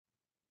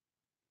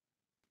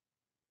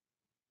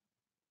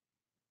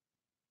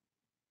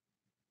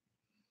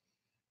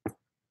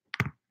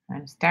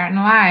I'm starting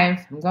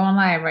live. I'm going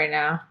live right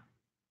now.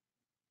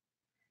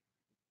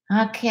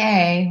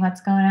 Okay,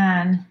 what's going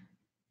on?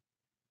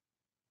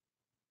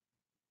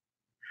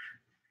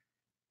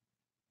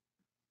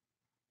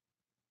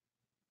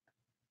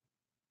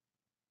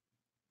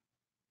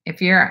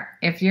 If you're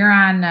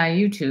on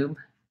YouTube,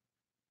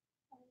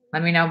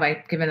 let me know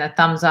by giving a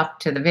thumbs up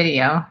to the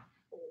video.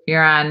 If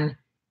you're on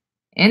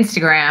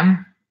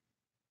Instagram,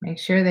 make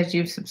sure that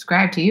you've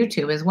subscribed to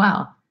YouTube as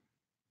well.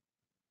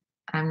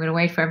 I'm going to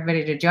wait for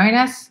everybody to join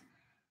us.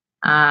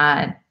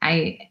 I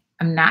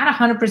am not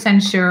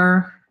 100%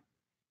 sure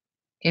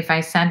if I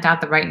sent out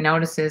the right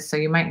notices, so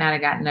you might not have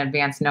gotten an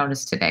advance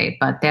notice today,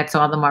 but that's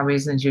all the more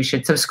reasons you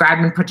should subscribe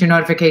and put your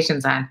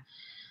notifications on.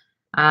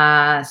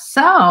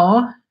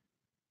 So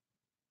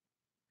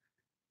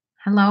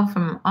hello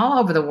from all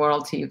over the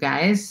world to you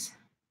guys.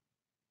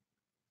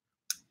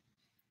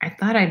 I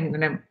thought I'm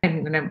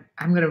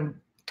gonna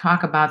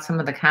talk about some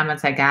of the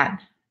comments I got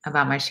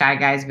about my Shy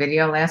Guys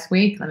video last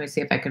week. Let me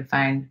see if I can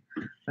find.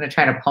 I'm gonna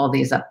try to pull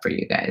these up for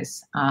you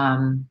guys.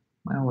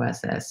 Where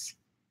was this?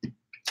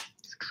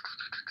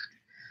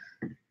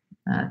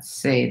 Let's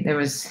see. There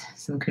was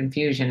some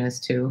confusion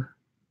as to.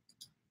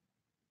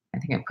 I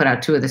think I put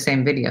out two of the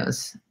same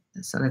videos,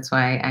 so that's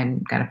why I'm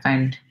gotta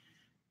find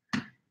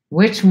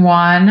which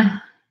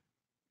one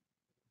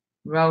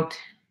wrote.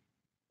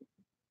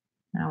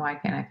 Now, why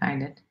can't I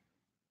find it?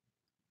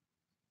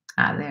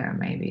 Ah, there,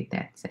 maybe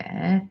that's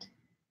it.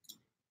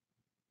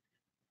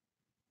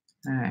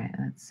 All right,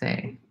 let's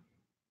see.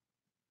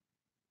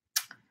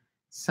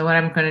 So what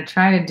I'm going to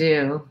try to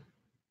do,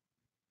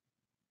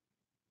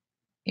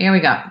 here we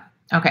go.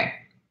 Okay.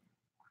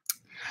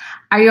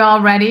 Are you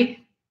all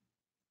ready?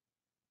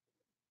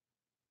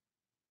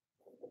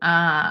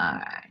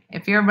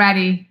 If you're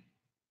ready,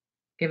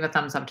 give a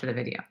thumbs up to the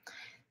video.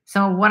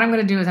 So what I'm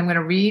going to do is I'm going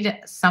to read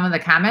some of the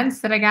comments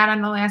that I got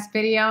on the last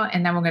video,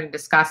 and then we're going to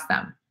discuss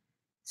them.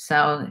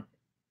 So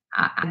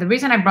the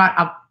reason I brought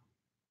up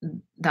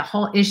the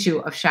whole issue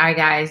of Shy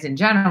Guys in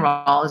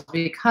general is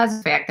because of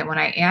the fact that when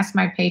I asked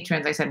my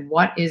patrons, I said,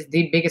 what is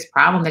the biggest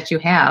problem that you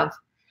have?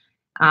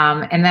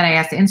 And then I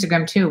asked the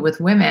Instagram too, with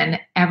women,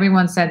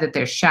 everyone said that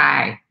they're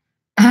shy,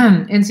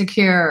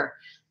 insecure,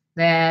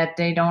 that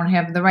they don't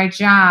have the right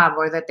job,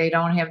 or that they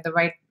don't have the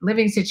right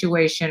living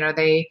situation, or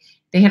they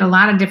had a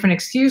lot of different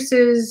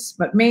excuses,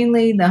 but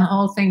mainly the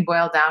whole thing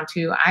boiled down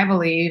to, I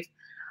believe,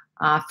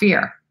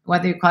 fear.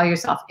 Whether you call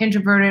yourself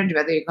introverted,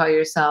 whether you call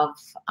yourself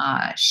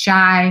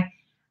shy,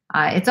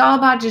 it's all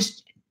about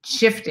just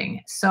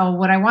shifting. So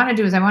what I want to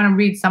do is I want to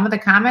read some of the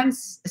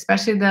comments,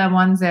 especially the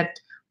ones that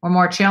were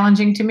more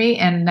challenging to me,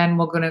 and then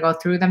we're going to go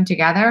through them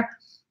together.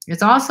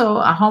 It's also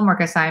a homework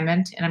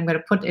assignment, and I'm going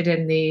to put it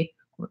in the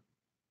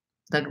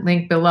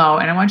link below.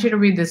 And I want you to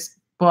read this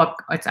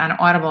book. It's on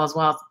Audible as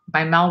well,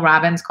 by Mel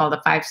Robbins, called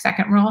The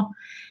 5-Second Rule.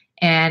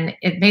 And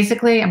it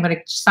basically, I'm going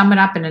to sum it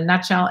up in a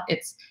nutshell.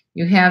 It's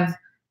you have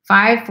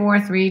 5,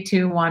 4, 3,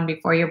 2, 1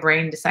 before your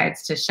brain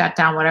decides to shut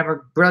down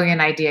whatever brilliant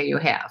idea you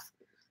have.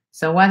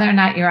 So whether or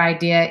not your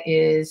idea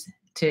is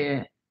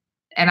to,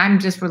 and I'm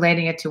just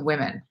relating it to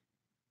women.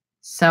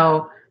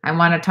 So I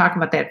want to talk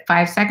about that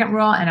 5-second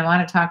rule, and I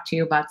want to talk to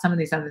you about some of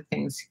these other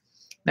things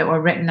that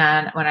were written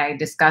on when I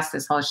discussed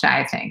this whole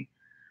shy thing.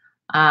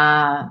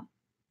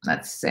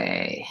 Let's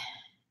see.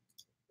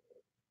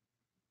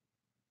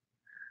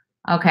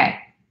 Okay,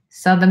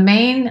 so the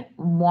main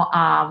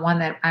one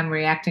that I'm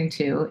reacting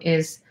to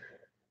is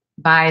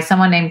by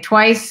someone named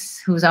Twice,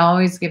 who's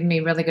always given me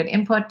really good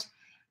input.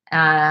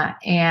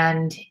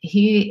 And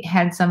he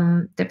had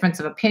some difference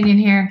of opinion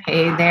here.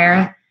 Hey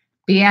there,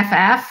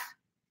 BFF.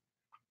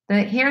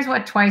 Here's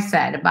what Twice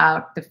said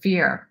about the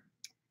fear.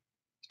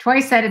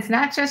 Twice said it's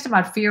not just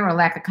about fear or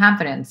lack of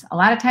confidence. A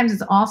lot of times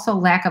it's also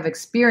lack of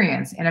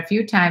experience. And a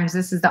few times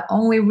this is the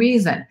only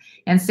reason.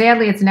 And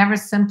sadly, it's never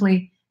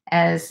simply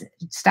as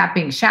stop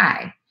being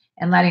shy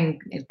and letting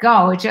it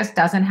go. It just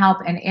doesn't help.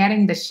 And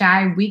adding the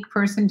shy, weak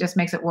person just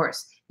makes it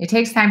worse. It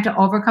takes time to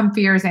overcome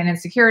fears and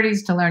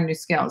insecurities to learn new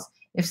skills.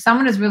 If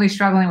someone is really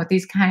struggling with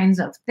these kinds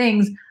of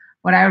things,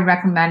 what I would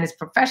recommend is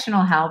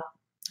professional help.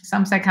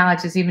 Some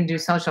psychologists even do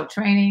social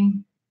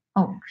training.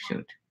 Oh,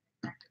 shoot.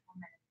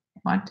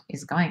 What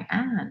is going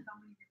on?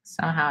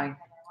 Somehow,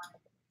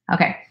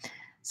 okay.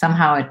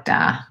 Somehow it,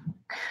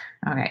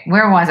 okay,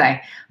 where was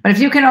I? But if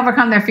you can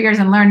overcome their fears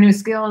and learn new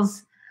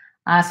skills,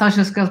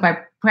 social skills by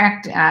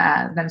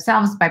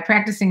themselves by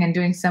practicing and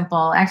doing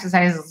simple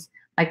exercises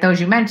like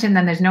those you mentioned,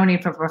 then there's no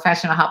need for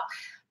professional help.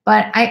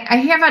 But I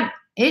have an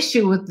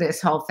issue with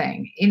this whole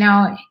thing. You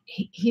know,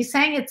 he's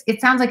saying it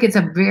sounds like it's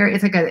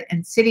like an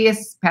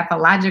insidious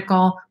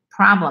pathological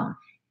problem,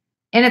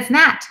 and it's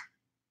not.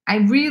 I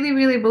really,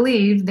 really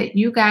believe that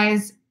you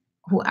guys,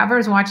 whoever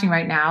is watching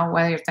right now,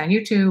 whether it's on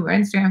YouTube or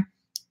Instagram,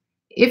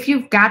 if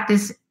you've got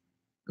this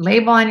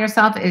label on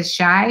yourself as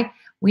shy,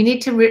 we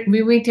need to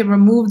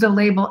remove the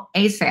label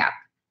ASAP.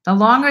 The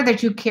longer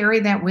that you carry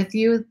that with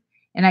you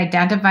and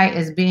identify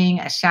as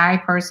being a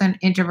shy person,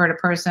 introverted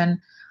person,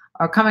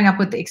 or coming up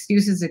with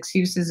excuses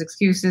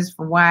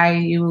for why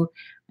you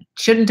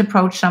shouldn't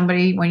approach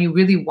somebody when you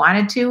really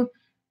wanted to,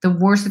 the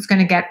worse it's going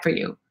to get for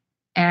you.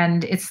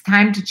 And it's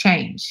time to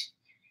change.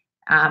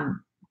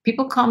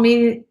 People call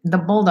me the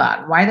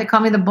bulldog. Why they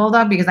call me the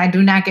bulldog? Because I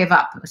do not give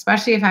up,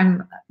 especially if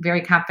I'm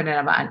very confident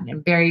about it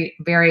and very,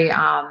 very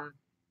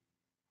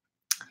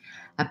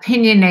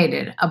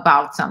opinionated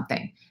about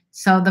something.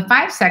 So the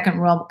 5-second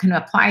rule can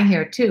apply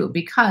here too,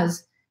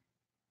 because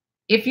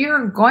if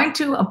you're going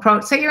to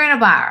approach, say you're in a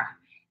bar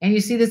and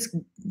you see this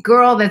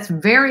girl that's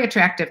very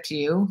attractive to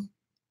you,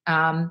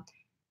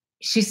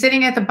 she's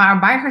sitting at the bar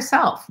by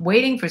herself,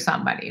 waiting for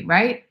somebody,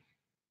 right?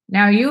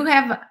 Now you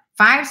have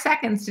 5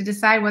 seconds to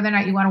decide whether or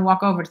not you want to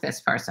walk over to this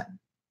person.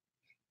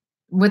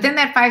 Within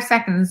that 5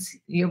 seconds,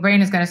 your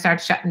brain is going to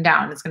start shutting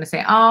down. It's going to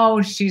say,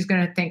 oh, she's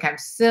going to think I'm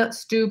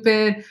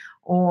stupid,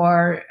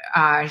 or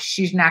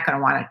she's not going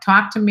to want to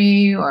talk to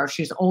me, or if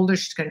she's older,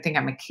 she's going to think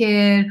I'm a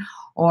kid,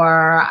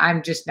 or I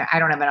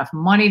don't have enough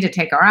money to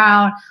take her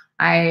out.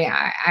 I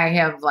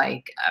have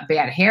like a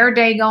bad hair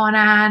day going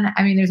on.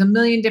 I mean, there's a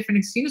million different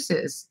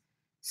excuses.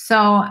 So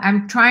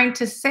I'm trying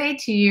to say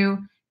to you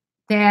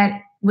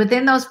that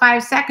within those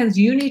 5 seconds,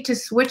 you need to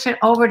switch it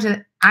over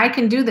to, I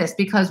can do this,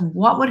 because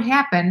what would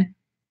happen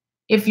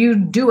if you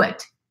do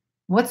it?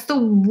 What's the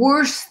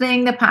worst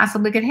thing that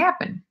possibly could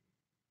happen?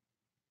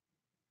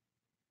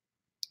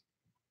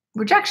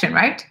 Rejection,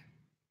 right?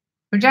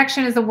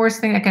 Rejection is the worst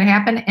thing that can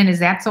happen. And is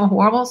that so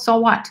horrible? So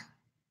what?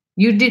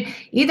 You did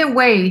either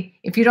way.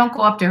 If you don't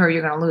go up to her,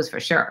 you're going to lose for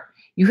sure.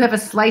 You have a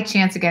slight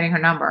chance of getting her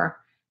number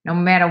no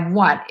matter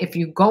what, if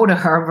you go to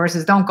her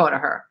versus don't go to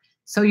her.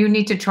 So you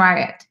need to try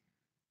it.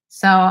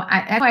 So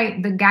that's why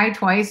the guy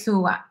Twice,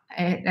 who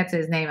that's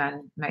his name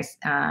on my,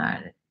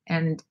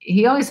 and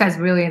he always has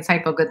really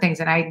insightful, good things.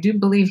 And I do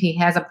believe he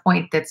has a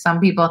point that some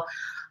people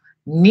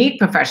need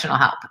professional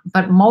help,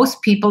 but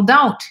most people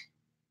don't.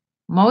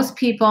 Most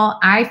people,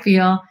 I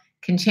feel,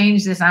 can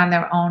change this on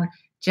their own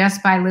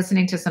just by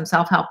listening to some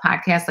self-help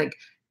podcasts like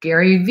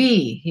Gary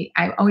Vee.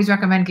 I always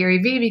recommend Gary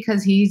Vee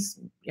because he's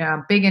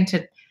big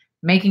into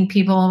making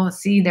people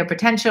see their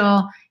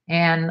potential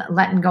and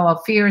letting go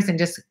of fears and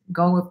just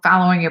go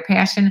following your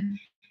passion.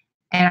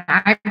 And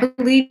I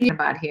believe you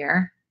about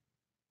here.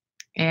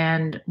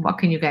 And what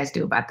can you guys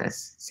do about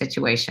this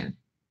situation?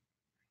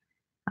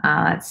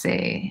 Let's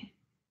see.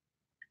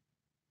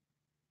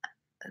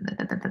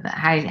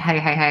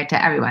 Hi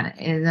to everyone.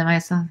 Is it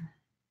myself?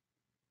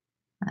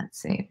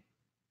 Let's see.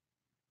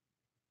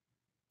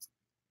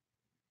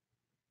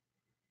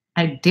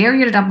 I dare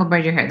you to double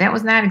braid your hair. That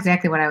was not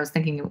exactly what I was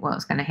thinking what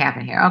was going to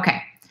happen here.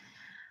 Okay.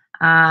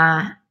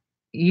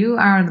 You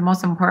are the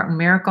most important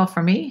miracle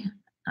for me.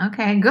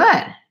 Okay,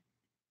 good.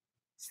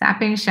 Stop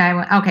being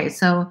shy. Okay,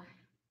 so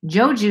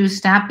Joju,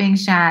 stop being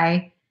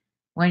shy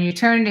when you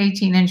turned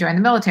 18 and joined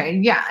the military.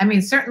 Yeah, I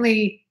mean,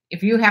 certainly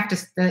if you have to,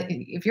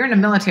 if you're in the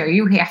military,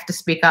 you have to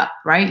speak up,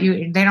 right?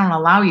 They don't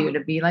allow you to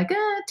be like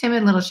a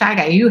timid little shy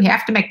guy. You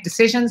have to make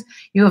decisions.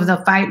 You have the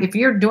fight. If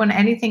you're doing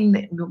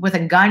anything with a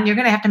gun, you're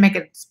going to have to make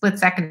a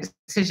split-second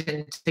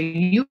decision. So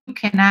you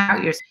cannot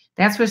out yourself.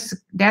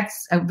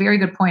 That's a very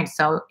good point.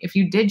 So if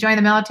you did join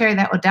the military,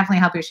 that would definitely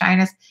help your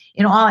shyness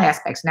in all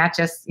aspects, not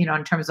just, in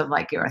terms of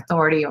like your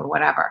authority or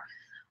whatever.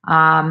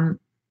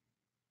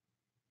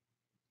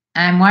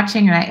 I'm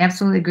watching and I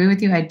absolutely agree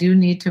with you. I do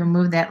need to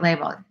remove that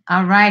label.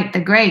 All right, the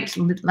grapes.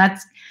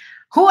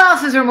 Who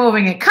else is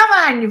removing it? Come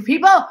on, you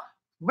people.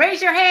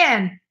 Raise your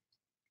hand.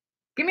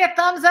 Give me a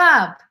thumbs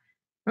up.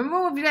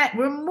 Remove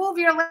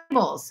your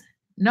labels.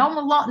 No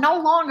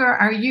longer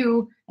are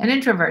you an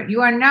introvert.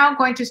 You are now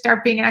going to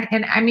start being,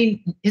 and I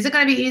mean, is it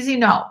going to be easy?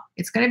 No.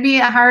 It's going to be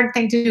a hard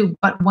thing to do,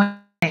 but one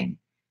thing,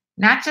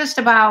 not just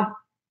about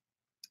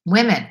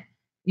women.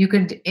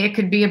 It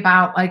could be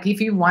about, like, if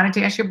you wanted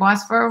to ask your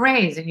boss for a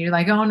raise and you're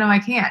like, oh no, I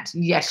can't.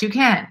 Yes, you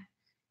can.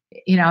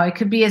 It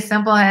could be as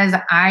simple as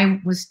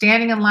I was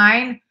standing in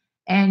line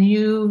and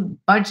you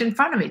budged in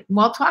front of me.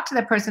 Well, talk to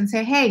that person and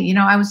say, hey,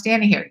 I was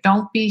standing here.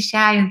 Don't be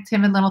shy and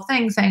timid little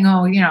things saying,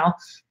 oh,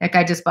 that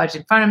guy just budged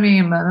in front of me.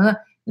 And blah, blah, blah.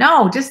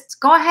 No, just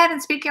go ahead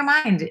and speak your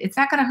mind. It's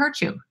not going to hurt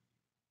you.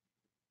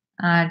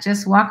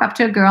 Just walk up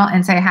to a girl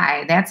and say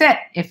hi. That's it.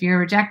 If you're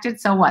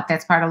rejected, so what?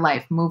 That's part of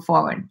life. Move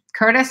forward.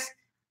 Curtis,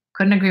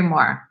 couldn't agree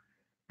more.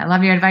 I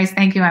love your advice.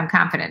 Thank you. I'm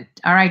confident.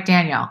 All right,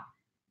 Daniel.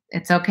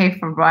 It's okay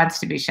for broads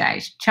to be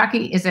shy.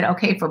 Chucky, is it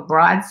okay for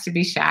broads to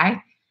be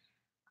shy?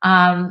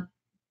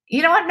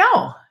 You know what?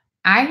 No.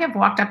 I have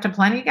walked up to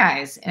plenty of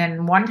guys.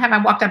 And one time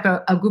I walked up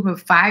to a group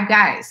of 5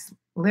 guys,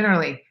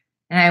 literally.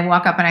 And I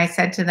walk up and I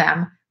said to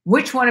them,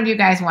 which one of you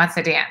guys wants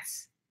to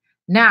dance?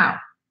 Now,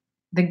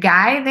 the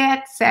guy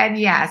that said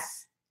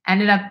yes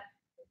ended up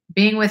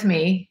being with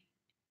me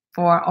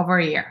for over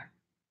a year.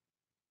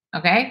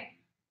 Okay?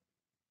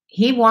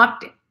 He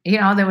walked,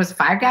 there was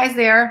 5 guys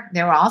there.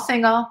 They were all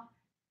single,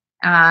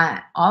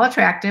 all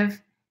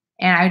attractive.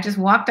 And I just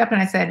walked up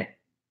and I said,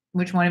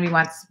 which one of you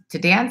wants to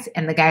dance?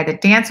 And the guy that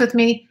danced with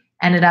me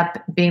ended up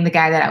being the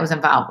guy that I was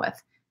involved with.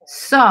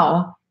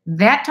 So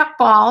that took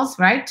balls,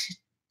 right?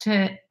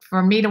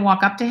 For me to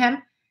walk up to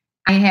him.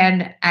 I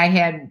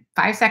had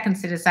 5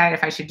 seconds to decide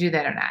if I should do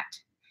that or not.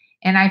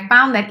 And I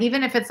found that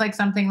even if it's like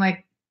something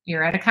like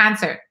you're at a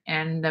concert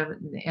and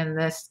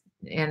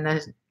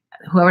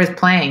whoever's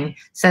playing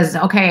says,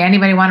 okay,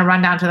 anybody want to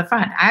run down to the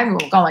front? I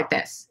will go like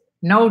this.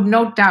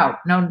 No doubt.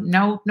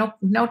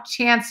 No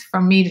chance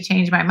for me to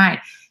change my mind.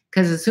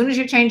 Because as soon as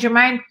you change your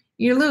mind,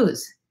 you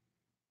lose.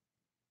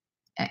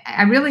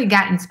 I really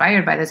got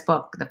inspired by this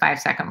book, The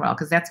 5-Second Rule,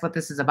 because that's what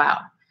this is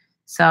about.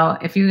 So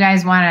if you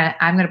guys want to,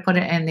 I'm going to put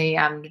it in the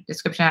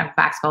description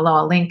box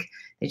below, a link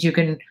that you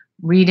can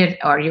read it,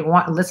 or you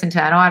want to listen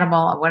to an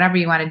Audible, or whatever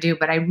you want to do.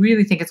 But I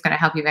really think it's going to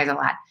help you guys a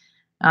lot.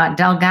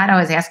 Delgado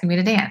is asking me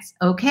to dance.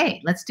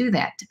 Okay, let's do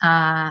that.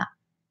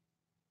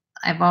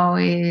 I've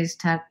always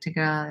talked to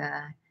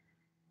girls.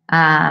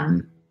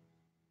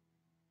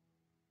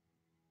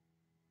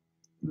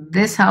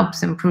 This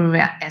helps improve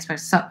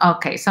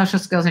social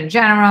skills in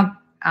general.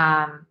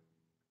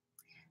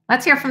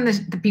 Let's hear from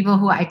the people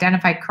who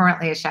identify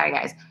currently as shy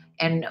guys,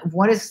 and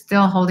what is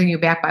still holding you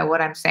back by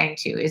what I'm saying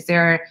to you. Is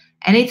there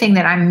anything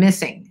that I'm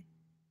missing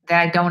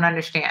that I don't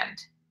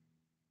understand?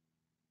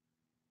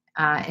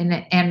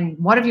 And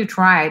what have you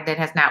tried that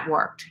has not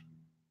worked?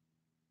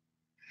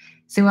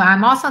 So what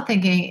I'm also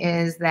thinking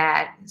is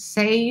that,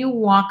 say you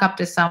walk up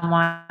to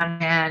someone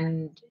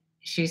and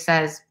she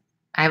says,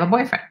 I have a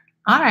boyfriend.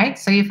 All right,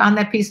 so you found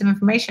that piece of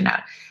information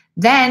out.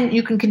 Then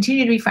you can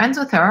continue to be friends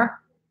with her,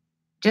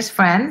 just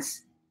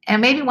friends,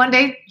 and maybe one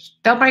day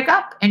they'll break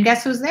up, and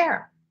guess who's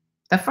there?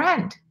 The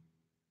friend.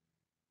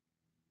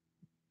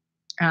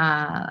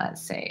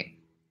 Let's see.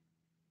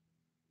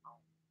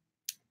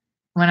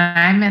 When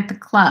I'm at the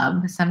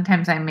club,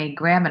 sometimes I may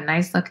grab a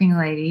nice-looking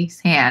lady's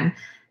hand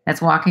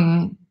that's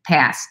walking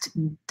past.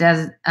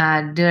 Do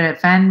it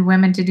offend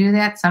women to do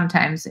that?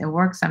 Sometimes it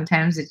works.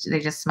 Sometimes they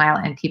just smile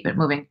and keep it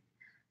moving.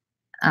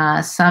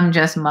 Some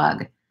just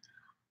mug.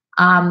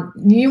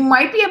 You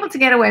might be able to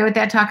get away with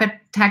that talk of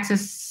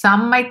Texas.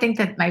 Some might think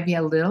that might be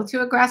a little too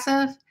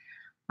aggressive.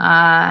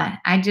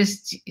 I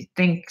just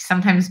think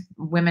sometimes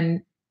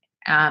women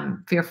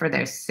fear for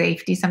their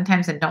safety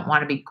sometimes and don't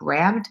want to be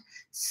grabbed.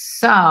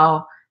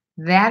 So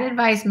that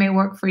advice may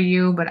work for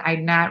you, but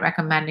I'm not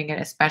recommending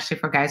it, especially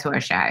for guys who are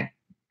shy,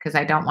 because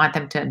I don't want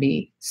them to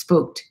be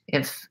spooked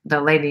if the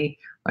lady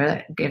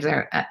or gives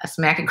her a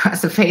smack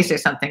across the face or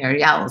something, or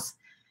yells.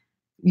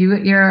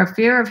 Your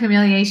fear of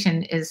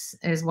humiliation is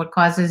what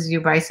causes you,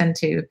 Bryson,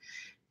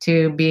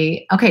 to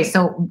be okay.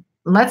 So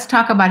let's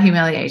talk about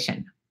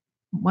humiliation.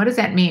 What does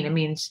that mean? It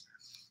means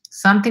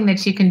something that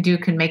she can do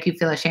can make you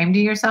feel ashamed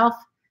of yourself.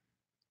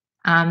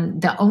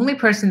 The only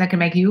person that can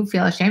make you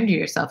feel ashamed of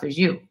yourself is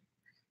you,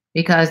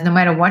 because no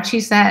matter what she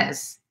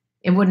says,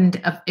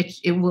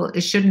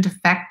 it shouldn't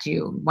affect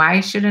you. Why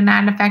should it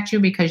not affect you?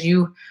 Because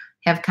you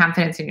have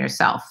confidence in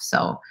yourself.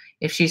 So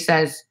if she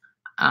says,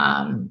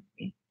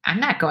 I'm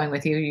not going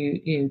with you,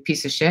 you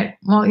piece of shit.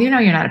 Well, you know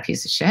you're not a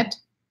piece of shit.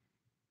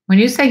 When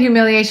you say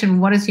humiliation,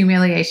 what does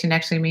humiliation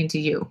actually mean to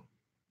you?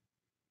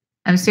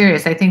 I'm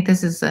serious. I think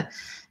this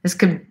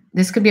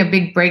could be a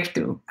big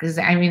breakthrough, because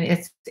I mean,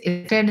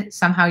 if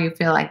somehow you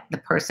feel like the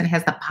person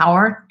has the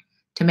power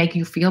to make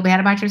you feel bad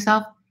about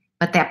yourself,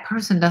 but that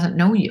person doesn't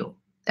know you.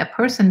 That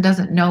person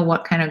doesn't know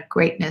what kind of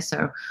greatness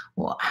or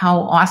how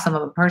awesome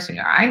of a person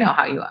you are. I know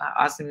how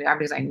awesome you are,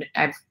 because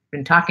I've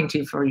been talking to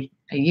you for a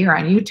year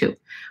on YouTube,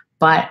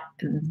 but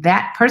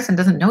that person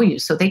doesn't know you,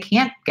 so they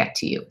can't get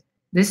to you.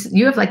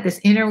 You have like this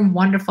inner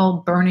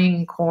wonderful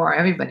burning core.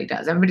 Everybody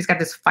does. Everybody's got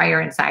this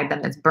fire inside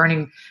them that's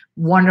burning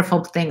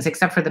wonderful things,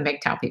 except for the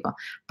MGTOW people.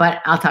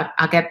 But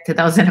I'll get to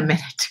those in a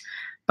minute.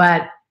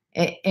 But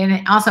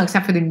and also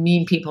except for the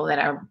mean people that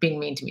are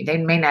being mean to me, they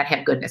may not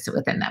have goodness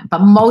within them.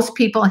 But most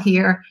people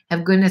here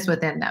have goodness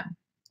within them.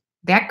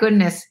 That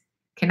goodness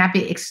cannot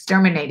be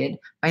exterminated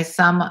by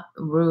some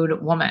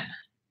rude woman.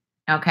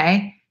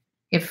 Okay?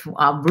 If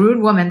a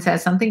rude woman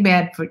says something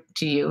bad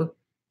to you,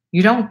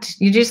 you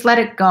just let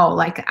it go.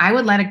 Like I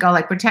would let it go.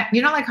 Like pretend,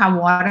 like how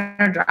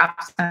water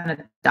drops on a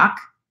duck,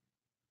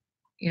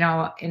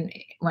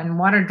 when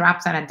water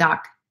drops on a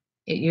duck,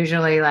 it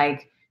usually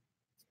like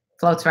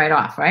floats right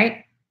off,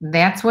 right?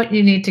 That's what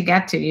you need to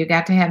get to. You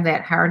got to have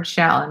that hard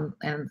shell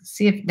and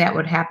see if that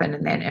would happen.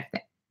 And then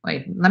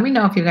wait, let me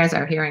know if you guys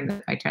are hearing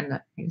that. I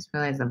just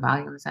realized the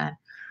volume's on.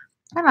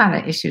 A lot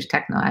of issues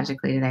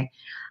technologically today.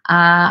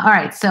 All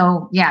right.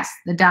 So yes,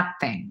 the duck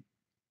thing.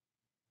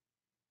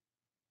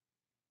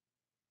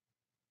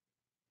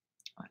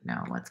 No,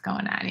 what's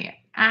going on here?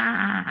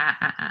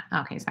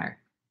 Okay, sorry.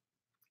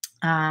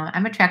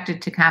 I'm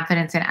attracted to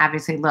confidence and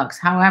obviously looks.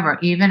 However,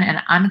 even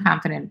an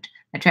unconfident,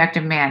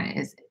 attractive man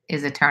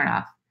is a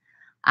turnoff.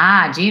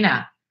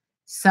 Gina.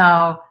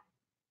 So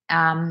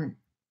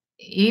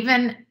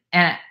even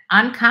an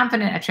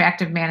unconfident,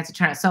 attractive man is a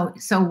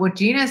turnoff. So what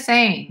Gina is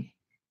saying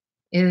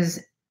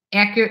is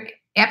accurate,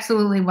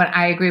 absolutely what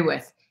I agree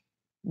with.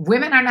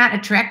 Women are not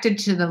attracted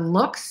to the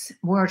looks.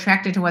 We're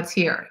attracted to what's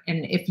here.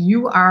 And if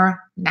you are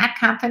not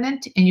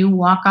confident and you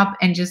walk up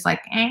and just like,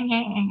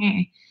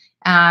 you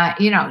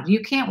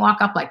can't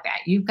walk up like that.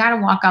 You've got to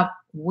walk up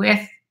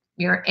with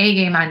your A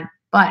game on.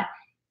 But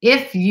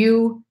if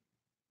you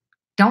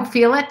don't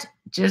feel it,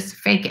 just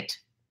fake it.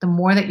 the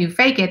more that you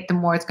fake it, the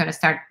more it's going to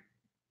start.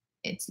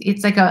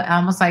 It's like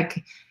almost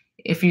like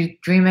if you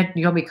dream it,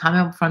 you'll become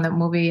it, from the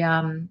movie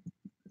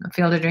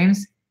Field of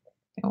Dreams,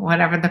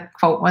 whatever the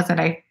quote was that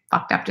I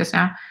fucked up just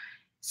now.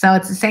 So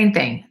it's the same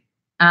thing.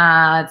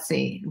 Let's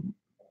see.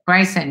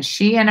 Bryson,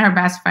 she and her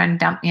best friend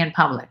dumped me in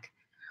public.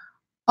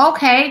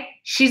 Okay,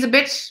 she's a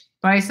bitch,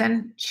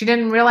 Bryson. She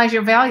didn't realize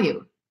your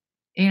value.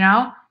 You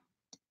know,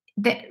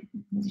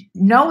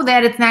 know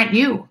that it's not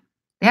you.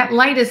 That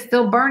light is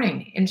still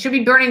burning and should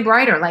be burning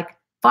brighter. Like,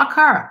 fuck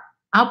her.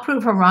 I'll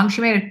prove her wrong.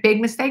 She made a big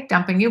mistake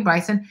dumping you,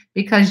 Bryson,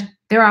 because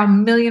there are a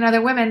million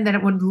other women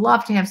that would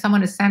love to have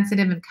someone as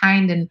sensitive and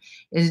kind and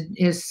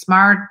is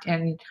smart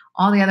and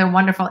all the other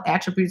wonderful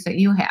attributes that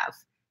you have.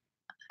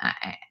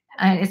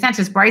 It's not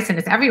just Bryson,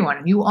 it's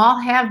everyone. You all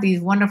have these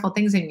wonderful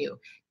things in you.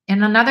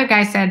 And another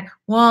guy said,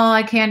 well,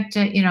 I can't,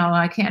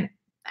 I can't.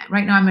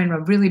 Right now I'm in a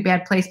really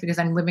bad place because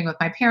I'm living with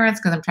my parents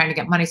because I'm trying to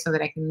get money so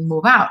that I can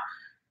move out.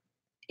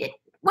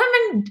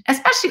 Women,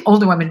 especially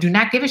older women, do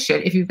not give a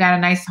shit if you've got a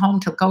nice home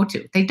to go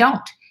to. They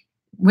don't.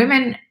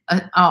 Women,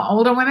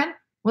 older women,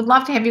 would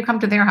love to have you come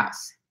to their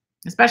house,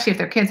 especially if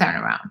their kids aren't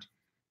around.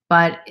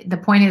 But the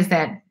point is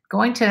that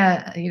going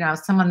to,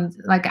 someone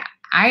like,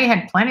 I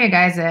had plenty of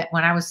guys that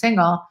when I was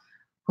single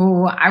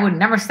who I would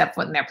never step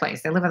foot in their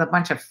place. They live with a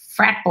bunch of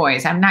frat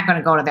boys. I'm not going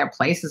to go to their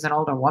place as an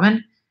older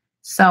woman.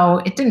 So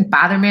it didn't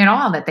bother me at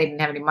all that they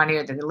didn't have any money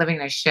or that they're living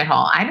in a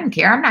shithole. I didn't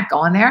care. I'm not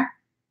going there.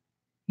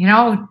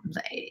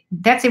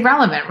 That's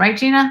irrelevant, right,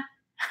 Gina?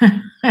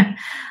 Where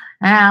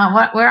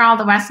are all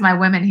the rest of my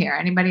women here?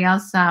 Anybody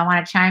else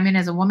want to chime in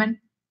as a woman?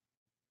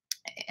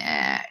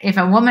 If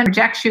a woman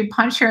rejects you,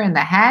 punch her in the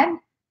head,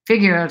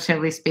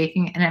 figuratively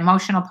speaking, an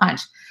emotional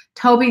punch.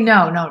 Toby,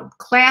 no,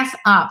 class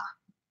up.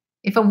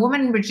 If a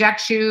woman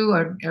rejects you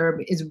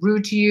or is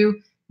rude to you,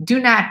 do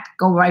not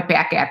go right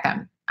back at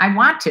them. I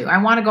want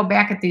to go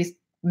back at these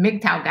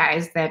MGTOW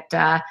guys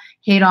that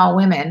hate all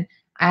women.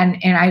 And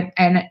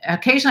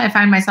occasionally I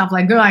find myself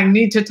like, girl, I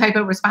need to type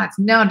a response.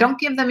 No, don't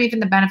give them even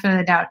the benefit of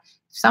the doubt.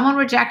 If someone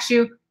rejects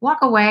you, walk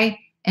away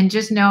and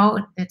just know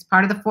it's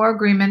part of the 4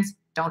 agreements.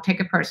 Don't take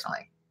it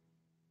personally.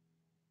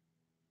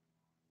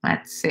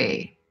 Let's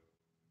see.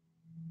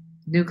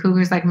 Do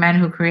cougars like men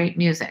who create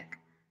music?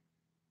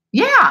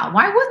 Yeah,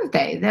 why wouldn't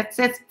they? That's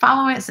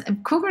following.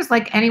 Cougars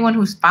like anyone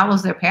who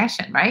follows their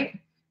passion, right?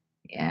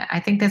 Yeah, I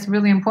think that's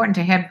really important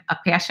to have a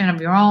passion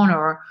of your own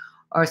or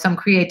some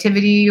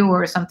creativity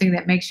or something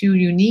that makes you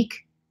unique.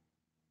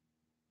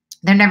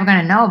 They're never going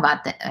to know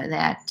about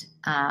that.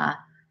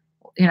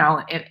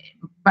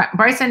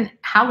 Bryson,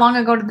 how long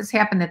ago did this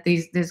happen that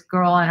this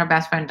girl and her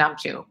best friend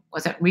dumped you?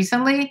 Was it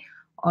recently,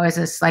 or is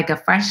this like a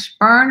fresh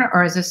burn,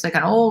 or is this like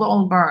an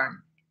old burn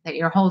that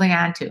you're holding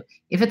on to?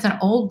 If it's an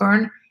old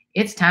burn,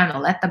 it's time to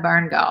let the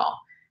burn go.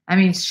 I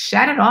mean,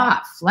 shut it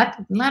off. Let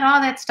all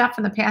that stuff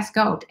from the past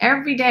go.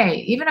 Every day,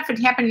 even if it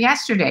happened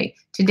yesterday,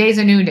 today's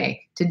a new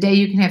day. Today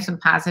you can have some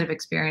positive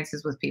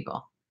experiences with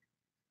people.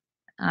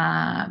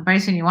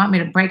 Bryson, you want me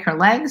to break her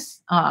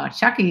legs? Oh,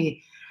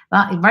 Chucky.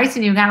 Well,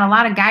 Bryson, you got a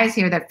lot of guys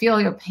here that feel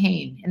your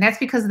pain, and that's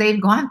because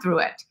they've gone through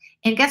it.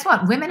 And guess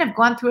what? Women have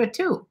gone through it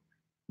too.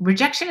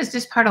 Rejection is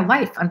just part of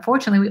life.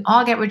 Unfortunately, we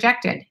all get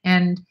rejected.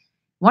 And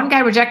one guy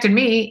rejected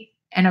me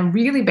in a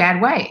really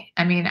bad way.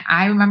 I mean,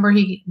 I remember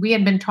we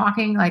had been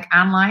talking like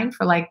online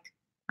for like,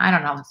 I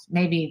don't know,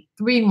 maybe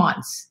 3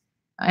 months.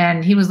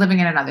 And he was living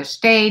in another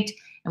state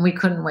and we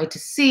couldn't wait to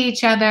see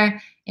each other.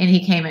 And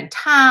he came in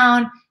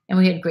town and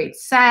we had great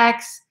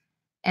sex.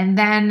 And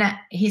then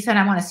he said,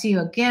 I want to see you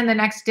again the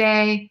next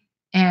day.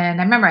 And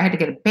I remember I had to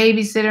get a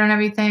babysitter and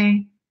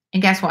everything.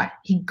 And guess what?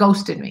 He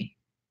ghosted me.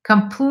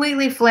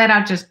 Completely flat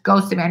out just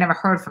ghosted me. I never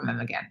heard from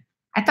him again.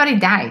 I thought he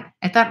died.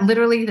 I thought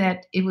literally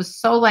that it was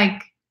so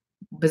like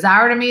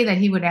bizarre to me that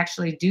he would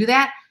actually do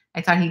that.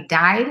 I thought he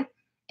died,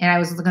 and I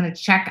was going to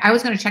check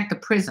the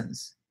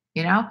prisons,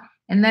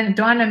 and then it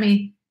dawned on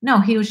me, no,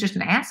 he was just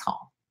an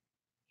asshole.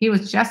 He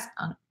was just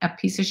a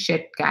piece of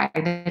shit guy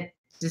that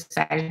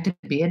decided to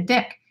be a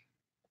dick.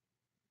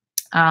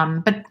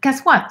 But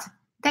guess what?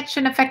 That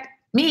shouldn't affect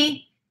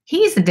me.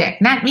 He's a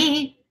dick, not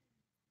me.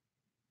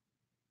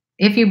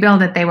 If you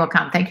build it, they will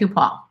come. Thank you,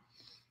 Paul.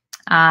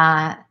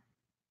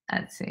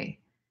 Let's see.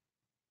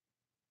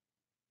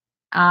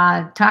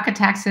 Talk of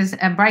Texas.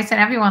 Bryson,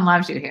 everyone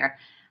loves you here.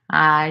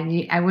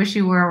 I wish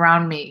you were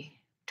around me.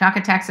 Talk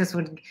of Texas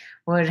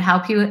would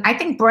help you. I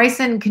think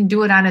Bryson can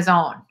do it on his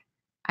own.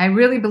 I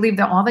really believe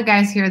that all the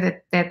guys here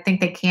that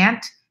think they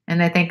can't, and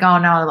they think, oh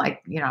no,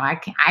 like,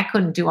 I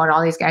couldn't do what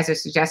all these guys are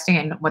suggesting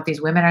and what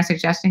these women are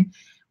suggesting.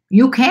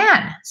 You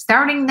can,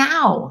 starting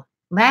now.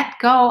 Let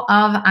go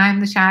of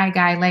I'm the shy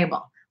guy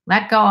label.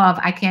 Let go of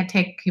I can't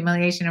take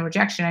humiliation and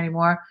rejection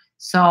anymore,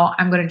 so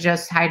I'm going to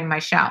just hide in my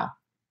shell.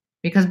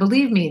 Because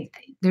believe me,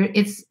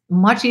 it's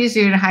much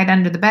easier to hide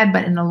under the bed,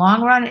 but in the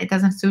long run, it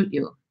doesn't suit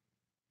you.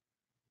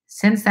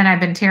 Since then, I've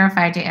been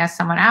terrified to ask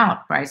someone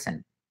out,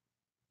 Bryson.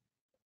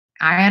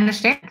 I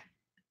understand.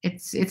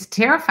 It's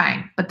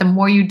terrifying, but the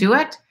more you do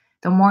it,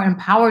 the more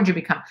empowered you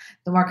become,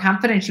 the more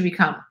confident you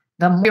become,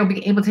 the more you'll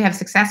be able to have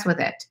success with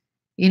it.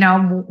 You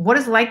know, what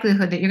is the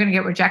likelihood that you're going to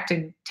get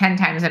rejected 10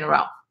 times in a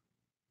row?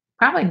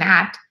 Probably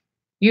not.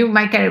 You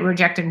might get it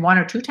rejected 1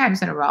 or 2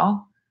 times in a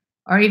row.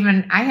 Or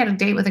even I had a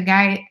date with a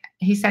guy,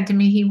 he said to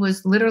me he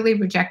was literally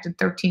rejected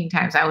 13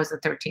 times. I was the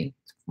 13th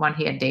one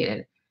he had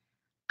dated.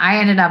 I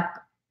ended up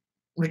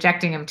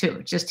rejecting him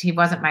too. Just he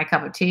wasn't my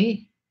cup of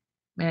tea.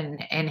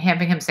 And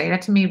having him say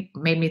that to me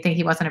made me think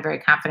he wasn't a very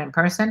confident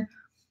person.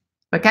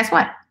 But guess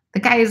what? The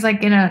guy is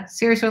like in a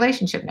serious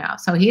relationship now.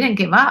 So he didn't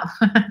give up.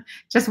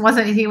 Just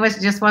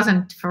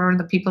wasn't for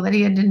the people that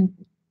he had been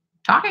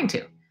talking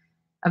to.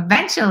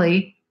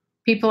 Eventually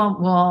people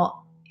will,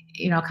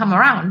 come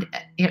around.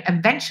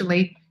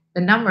 Eventually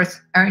the numbers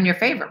are in your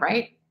favor,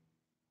 right?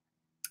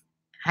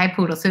 Hi,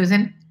 Poodle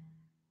Susan.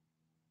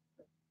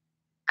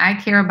 I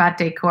care about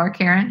decor,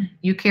 Karen.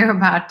 You care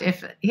about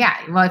if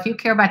you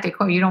care about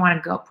decor, you don't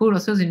want to go. Poodle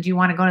Susan, do you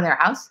want to go to their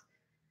house?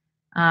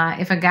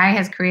 If a guy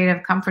has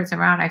creative comforts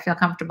around, I feel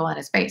comfortable in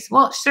his space.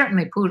 Well,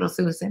 certainly, Poodle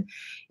Susan.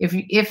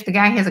 If the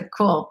guy has a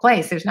cool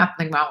place, there's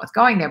nothing wrong with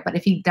going there. But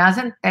if he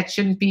doesn't, that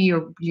shouldn't be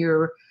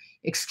your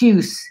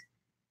excuse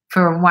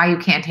for why you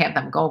can't have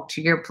them go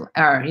to your,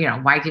 or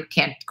why you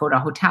can't go to a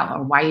hotel,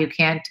 or why you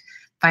can't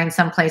find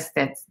some place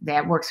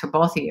that works for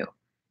both of you.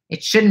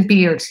 It shouldn't be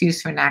your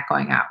excuse for not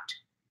going out.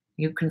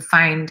 You can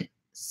find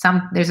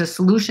there's a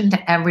solution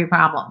to every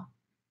problem.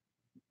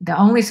 The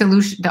only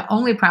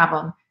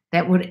problem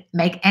that would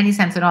make any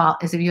sense at all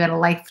is if you had a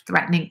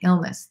life-threatening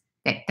illness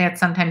that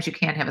sometimes you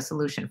can't have a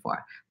solution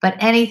for. But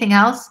anything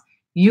else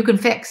you can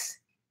fix.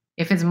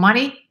 If it's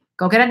money,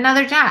 go get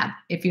another job.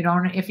 If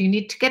you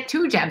need to get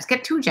 2 jobs,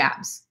 get 2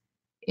 jobs.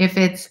 If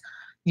it's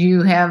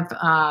you have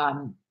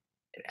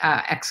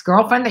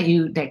ex-girlfriend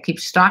that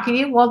keeps stalking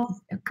you,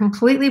 well,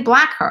 completely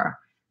block her.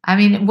 I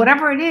mean,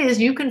 whatever it is,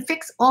 you can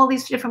fix all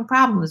these different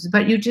problems,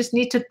 but you just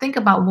need to think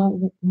about,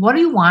 well, what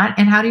do you want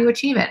and how do you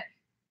achieve it?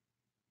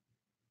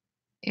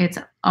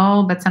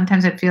 But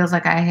sometimes it feels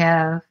like I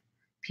have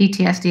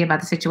PTSD about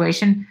the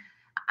situation.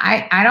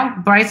 I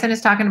don't, Bryson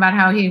is talking about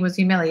how he was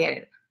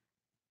humiliated,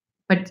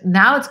 but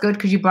now it's good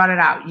because you brought it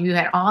out. You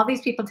had all these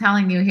people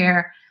telling you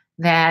here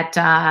that,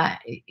 that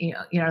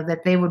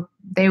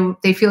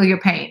they feel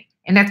your pain,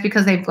 and that's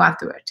because they've gone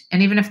through it.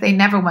 And even if they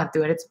never went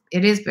through it,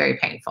 it is very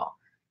painful.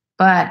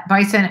 But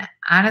Bryson,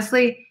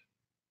 honestly,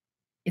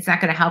 it's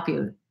not going to help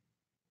you.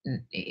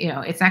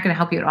 It's not going to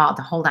help you at all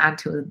to hold on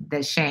to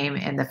the shame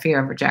and the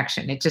fear of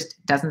rejection. It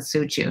just doesn't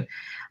suit you.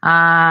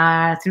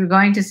 Through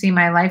going to see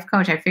my life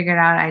coach, I figured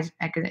out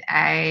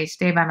I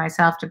stay by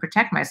myself to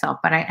protect myself,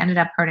 but I ended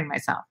up hurting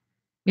myself.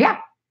 Yeah,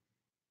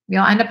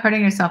 you'll end up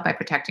hurting yourself by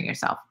protecting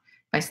yourself,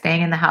 by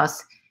staying in the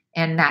house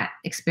and not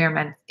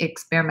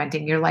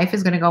experimenting. Your life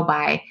is going to go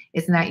by.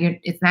 It's not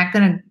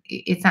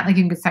like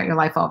you can start your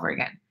life over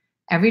again.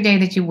 Every day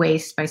that you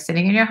waste by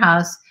sitting in your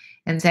house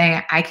and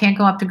saying, I can't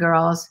go up to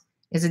girls,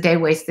 is a day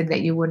wasted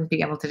that you wouldn't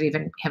be able to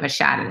even have a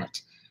shot at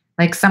it.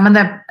 Like some of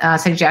the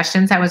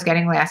suggestions I was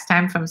getting last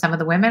time from some of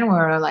the women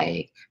were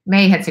like,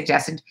 May had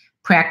suggested,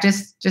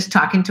 practice just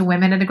talking to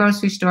women at the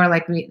grocery store,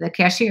 like the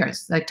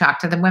cashiers, like talk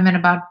to the women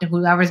about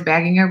whoever's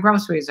bagging your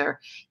groceries, or,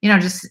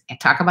 just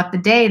talk about the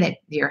day that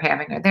you're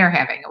having or they're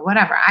having or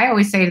whatever. I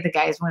always say to the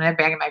guys when they're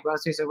bagging my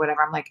groceries or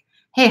whatever, I'm like,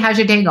 hey, how's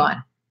your day going?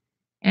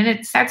 And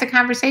it starts a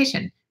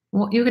conversation.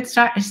 Well, you could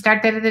start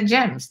that at the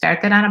gym,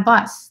 start that on a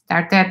bus,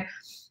 start that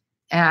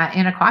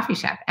in a coffee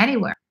shop,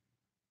 anywhere.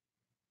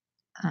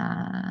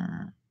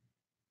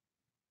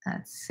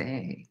 Let's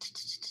see.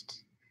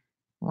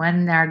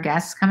 When are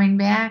guests coming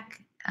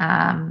back?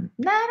 I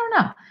don't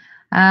know.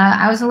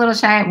 I was a little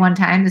shy at one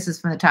time. This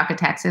is from the Talk of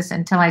Texas,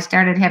 until I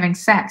started having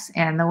sex.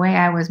 And the way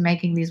I was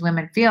making these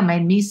women feel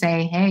made me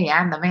say, hey,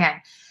 I'm the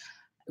man.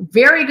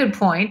 Very good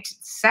point.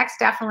 Sex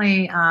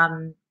definitely,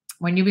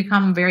 when you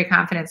become very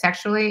confident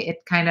sexually,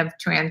 it kind of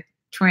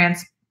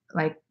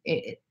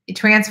it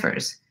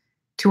transfers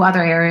to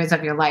other areas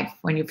of your life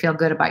when you feel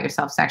good about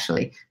yourself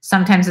sexually.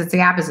 Sometimes it's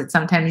the opposite.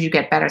 Sometimes you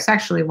get better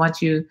sexually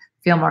once you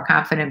feel more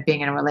confident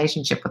being in a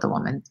relationship with a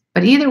woman.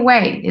 But either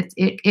way,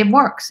 it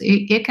works.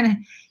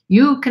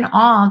 You can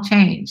all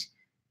change.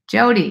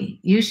 Jody,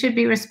 you should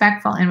be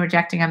respectful in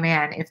rejecting a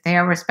man if they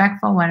are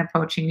respectful when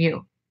approaching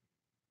you.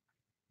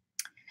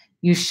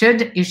 You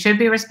should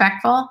be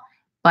respectful,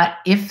 but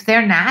if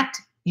they're not,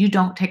 you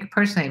don't take it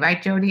personally,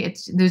 right, Jody?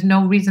 There's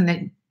no reason that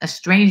a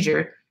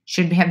stranger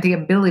should have the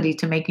ability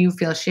to make you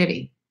feel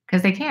shitty,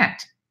 because they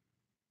can't.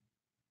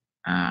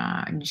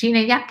 Gina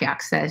Yuck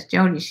Yuck says,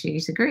 Jody,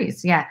 she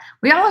agrees. Yeah,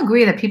 we all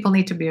agree that people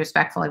need to be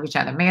respectful of each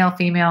other, male,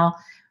 female,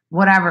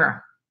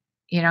 whatever.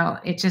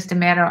 It's just a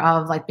matter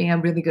of like being a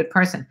really good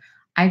person.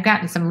 I've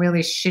gotten some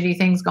really shitty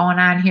things going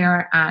on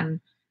here on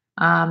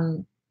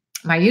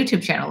my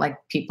YouTube channel. Like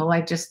people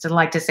like to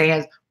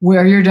say,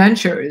 wear your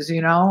dentures,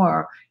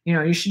 or,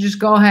 you should just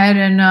go ahead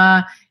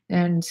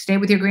and stay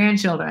with your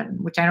grandchildren,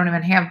 which I don't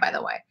even have, by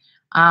the way.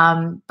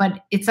 But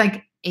it's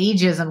like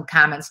ageism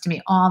comments to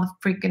me all the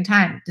freaking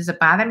time. Does it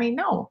bother me?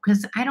 No,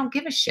 because I don't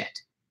give a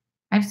shit.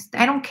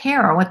 I don't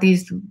care what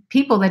these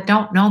people that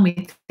don't know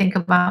me think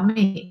about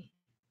me.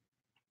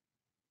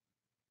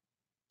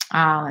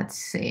 Let's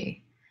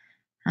see.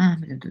 I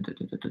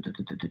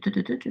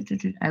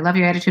love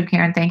your attitude,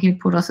 Karen. Thank you.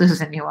 Poodle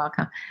Susan, you're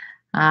welcome.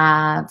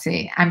 Let's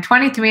see. I'm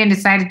 23 and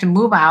decided to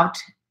move out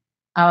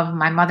of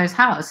my mother's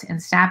house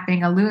and stop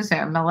being a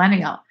loser,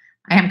 millennial.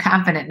 I am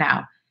confident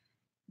now.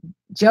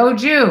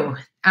 Joju,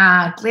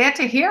 glad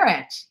to hear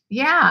it.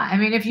 Yeah, I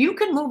mean, if you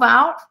can move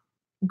out,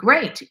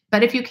 great.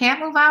 But if you can't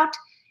move out,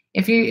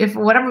 if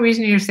for whatever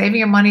reason you're saving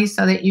your money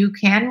so that you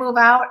can move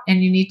out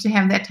and you need to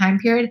have that time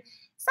period,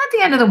 it's not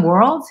the end of the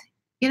world.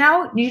 You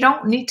know, you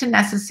don't need to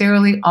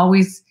necessarily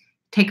always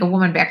take a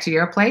woman back to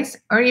your place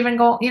or even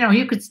go, you know,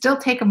 you could still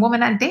take a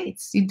woman on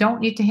dates. You don't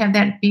need to have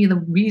that be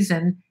the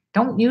reason.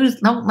 Don't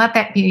let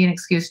that be an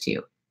excuse to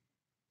you.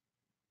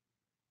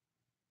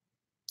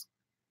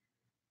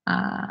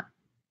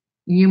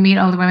 You meet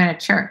older women at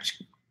church.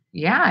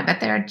 Yeah, I bet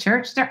they're at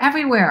church. They're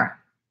everywhere.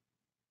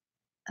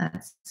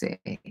 Let's see.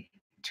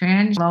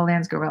 Trans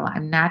Lowlands Gorilla.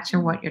 I'm not sure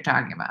what you're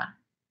talking about.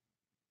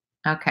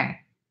 Okay.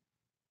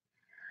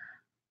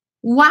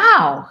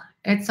 Wow.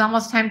 It's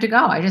almost time to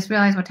go. I just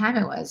realized what time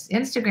it was.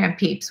 Instagram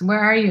peeps, where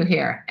are you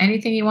here?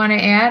 Anything you want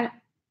to add?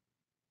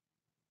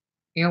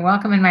 You're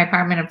welcome in my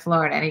apartment in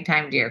Florida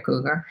anytime, dear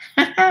Cougar.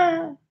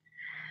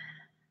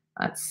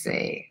 Let's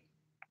see.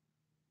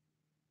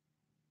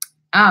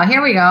 Oh,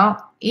 here we go.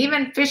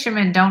 Even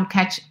fishermen don't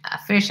catch a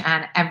fish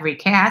on every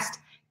cast.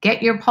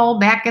 Get your pole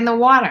back in the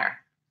water.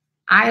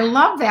 I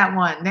love that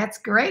one. That's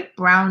great.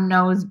 Brown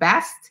knows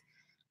best.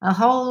 A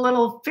whole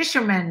little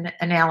fisherman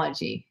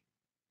analogy.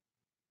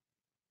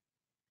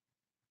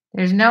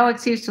 There's no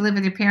excuse to live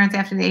with your parents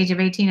after the age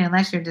of 18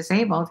 unless you're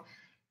disabled.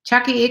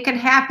 Chucky, it can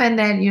happen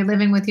that you're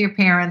living with your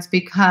parents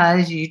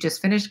because you just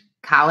finished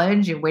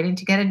college, you're waiting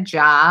to get a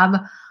job,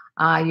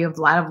 you have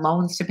a lot of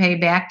loans to pay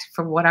back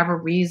for whatever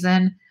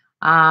reason.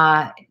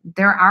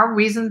 There are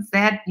reasons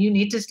that you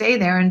need to stay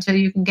there until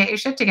you can get your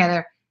shit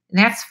together. And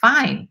that's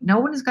fine. No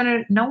one is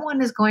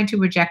going to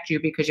reject you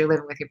because you're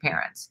living with your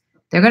parents.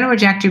 They're going to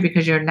reject you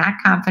because you're not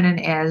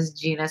confident, as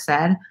Gina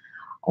said,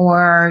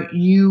 or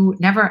you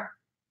never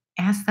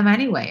ask them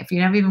anyway. If you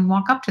never even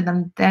walk up to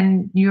them,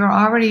 then you're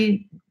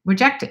already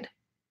rejected.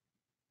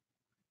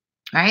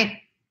 Right?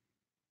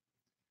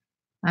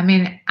 I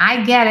mean,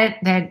 I get it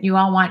that you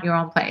all want your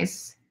own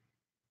place.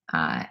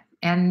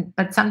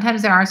 But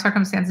sometimes there are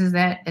circumstances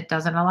that it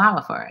doesn't allow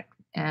for it.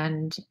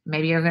 And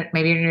maybe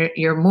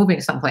you're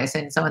moving someplace.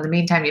 And so in the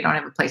meantime, you don't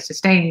have a place to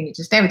stay and you need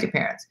to stay with your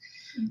parents.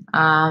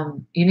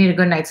 You need a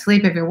good night's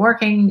sleep if you're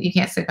working. You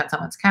can't sleep on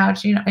someone's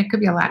couch. You know, it could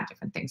be a lot of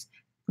different things.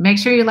 Make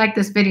sure you like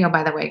this video,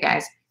 by the way,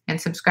 guys,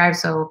 and subscribe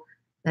so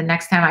the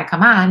next time I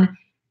come on,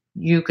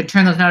 you could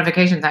turn those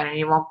notifications on and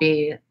you won't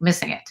be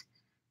missing it.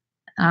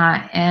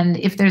 And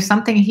if there's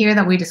something here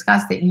that we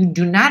discussed that you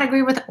do not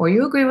agree with, or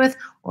you agree with,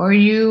 or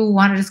you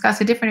want to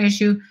discuss a different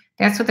issue,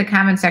 that's what the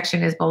comment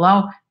section is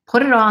below.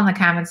 Put it all in the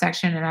comment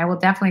section, and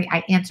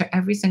I answer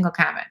every single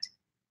comment.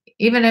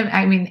 Even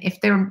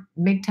if they're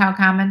MGTOW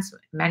comments,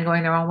 men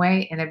going their own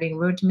way, and they're being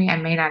rude to me, I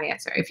may not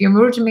answer. If you're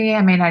rude to me,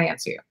 I may not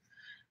answer you.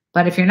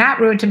 But if you're not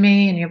rude to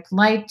me and you're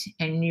polite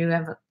and you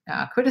have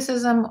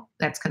criticism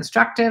that's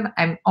constructive,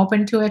 I'm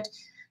open to it.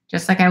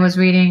 Just like I was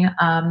reading,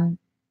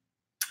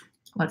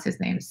 what's his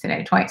name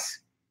today? Twice.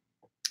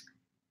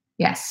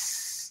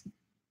 Yes.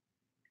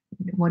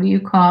 What do you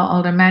call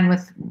older men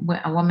with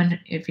a woman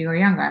if you were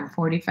younger? I'm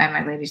 45,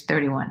 my lady's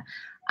 31.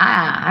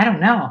 I don't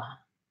know.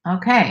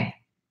 Okay.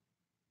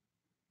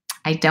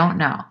 I don't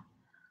know.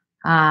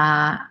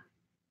 I'm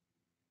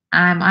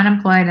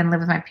unemployed and live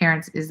with my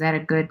parents. Is that a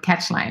good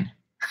catch line?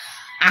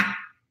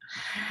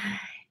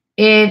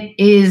 It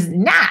is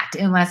not,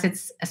 unless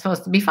it's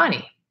supposed to be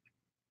funny.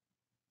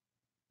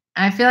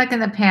 I feel like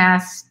in the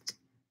past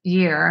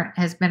year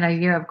has been a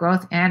year of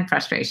growth and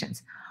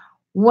frustrations.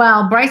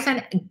 Well,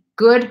 Bryson,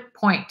 good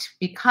point,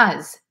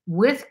 because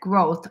with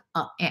growth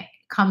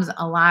comes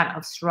a lot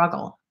of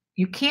struggle.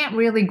 You can't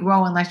really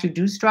grow unless you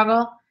do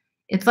struggle.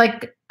 It's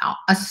like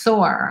a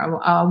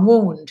sore, a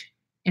wound.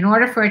 In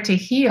order for it to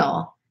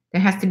heal, there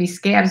has to be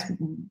scabs,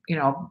 you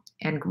know,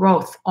 and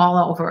growth all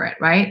over it,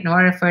 right? In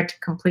order for it to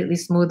completely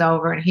smooth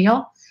over and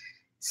heal.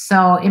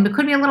 So it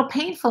could be a little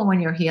painful when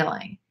you're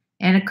healing,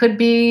 and it could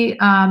be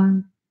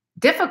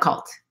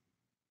difficult.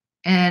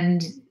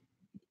 And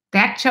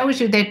that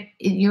shows you that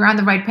you're on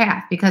the right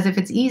path, because if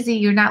it's easy,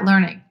 you're not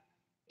learning.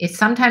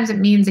 Sometimes it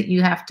means that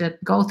you have to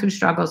go through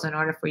struggles in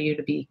order for you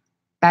to be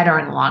better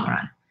in the long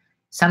run.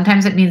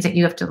 Sometimes it means that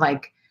you have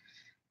to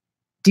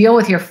deal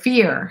with your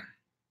fear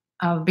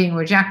of being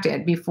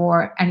rejected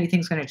before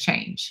anything's going to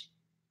change.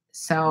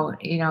 So,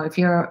 you know, if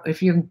you're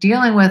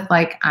dealing with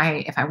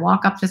if I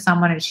walk up to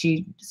someone and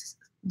she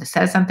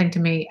says something to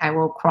me, I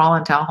will crawl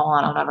into a hole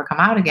and I'll never come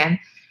out again.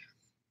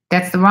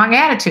 That's the wrong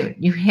attitude.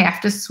 You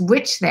have to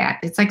switch that.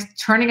 It's like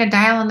turning a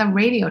dial on the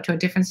radio to a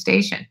different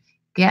station.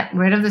 Get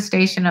rid of the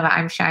station of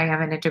I'm shy,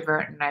 I'm an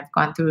introvert, and I've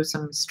gone through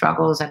some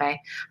struggles and I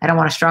don't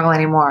want to struggle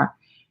anymore.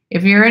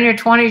 If you're in your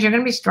 20s, you're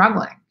going to be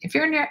struggling. If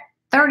you're in your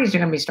 30s,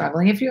 you're going to be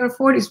struggling. If you're in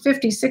 40s,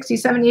 50s,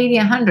 60s, 70s, 80s,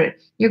 100,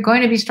 you're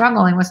going to be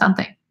struggling with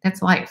something.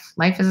 That's life.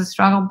 Life is a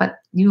struggle, but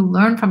you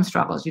learn from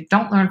struggles. You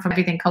don't learn from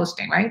everything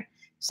coasting, right?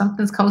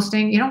 something's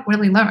coasting, you don't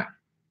really learn.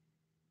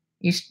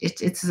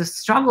 It's the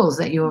struggles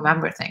that you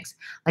remember things.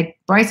 Like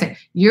Bryson,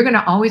 you're going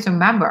to always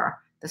remember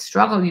the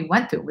struggle you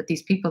went through with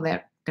these people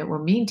that were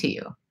mean to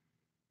you.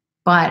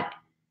 But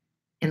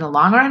in the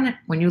long run,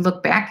 when you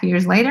look back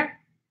years later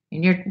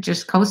and you're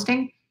just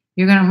coasting,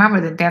 you're going to remember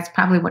that that's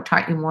probably what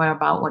taught you more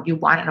about what you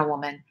want in a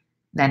woman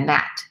than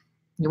that.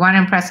 You want to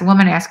impress a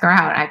woman, ask her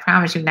out. I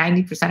promise you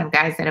 90% of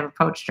guys that have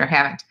approached her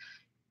haven't.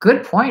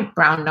 Good point,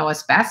 Brown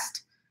knows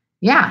best.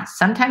 Yeah,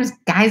 sometimes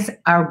guys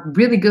are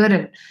really good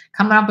at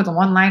coming up with the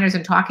one-liners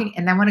and talking.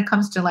 And then when it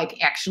comes to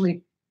like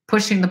actually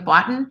pushing the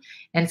button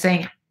and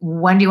saying,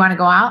 when do you want to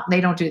go out?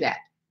 They don't do that.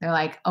 They're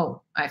like,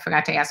 oh, I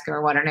forgot to ask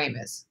her what her name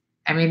is.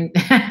 I mean,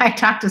 I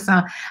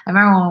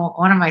remember when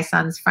one of my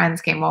son's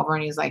friends came over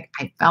and he's like,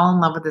 I fell in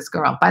love with this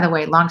girl. By the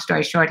way, long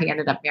story short, he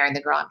ended up marrying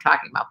the girl I'm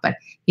talking about, but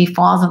he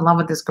falls in love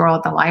with this girl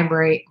at the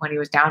library when he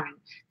was down in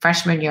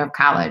freshman year of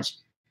college.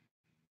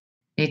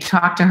 He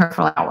talked to her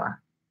for an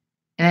hour.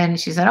 And then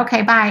she said,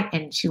 okay, bye.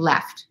 And she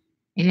left.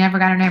 He never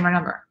got her name or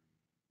number.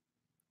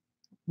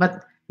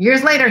 But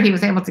years later, he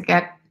was able to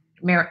get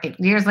married.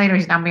 Years later,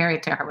 he's now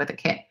married to her with a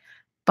kid.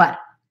 But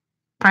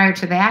prior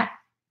to that,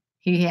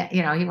 he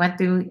went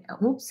through,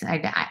 oops,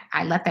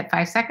 I let that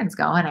 5 seconds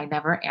go and I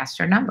never asked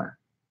her number.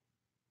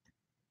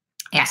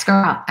 Ask her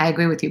out. I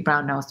agree with you.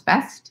 Brown knows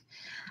best.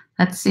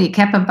 Let's see.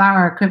 Keppa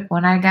Bauer,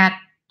 when I got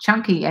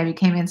chunky, I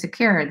became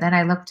insecure. Then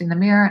I looked in the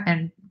mirror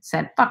and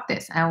said, fuck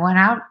this. I went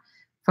out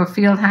for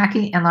field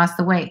hockey and lost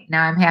the weight.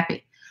 Now I'm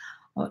happy.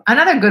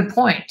 Another good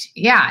point.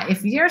 Yeah,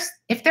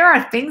 if there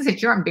are things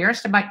that you're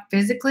embarrassed about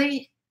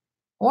physically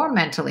or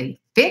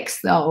mentally,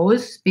 fix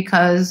those,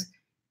 because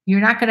you're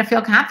not going to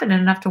feel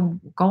confident enough to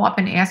go up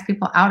and ask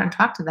people out and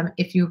talk to them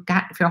if you're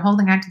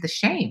holding on to the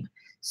shame.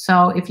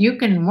 So if you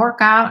can work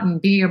out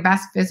and be your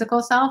best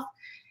physical self,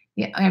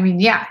 I mean,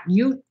 yeah,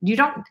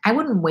 I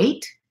wouldn't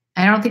wait.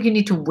 I don't think you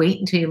need to wait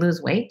until you lose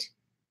weight,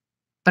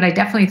 but I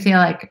definitely feel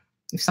like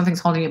if something's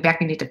holding you back,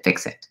 you need to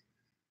fix it.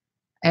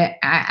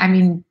 I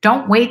mean,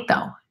 don't wait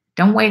though.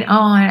 Don't wait.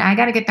 Oh, I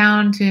got to get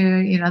down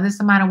to, this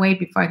amount of weight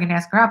before I can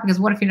ask her out, because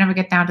what if you never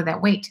get down to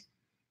that weight?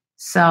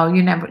 So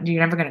you're never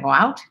going to go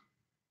out.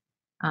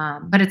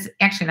 But it's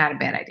actually not a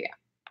bad idea.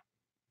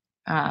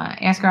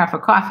 Ask her out for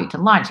coffee, to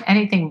lunch,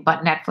 anything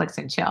but Netflix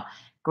and chill.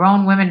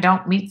 Grown women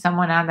don't meet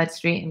someone on the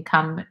street and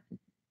come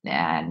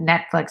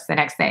Netflix the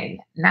next day.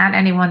 Not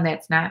anyone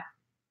that's not,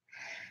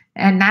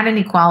 and not an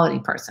equality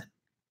person.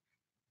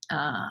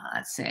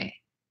 Let's see.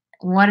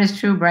 What is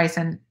true,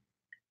 Bryson?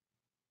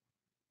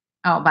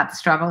 Oh, about the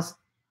struggles.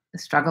 The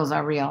struggles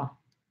are real.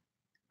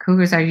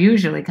 Cougars are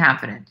usually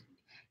confident.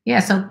 Yeah,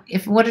 so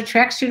if what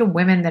attracts you to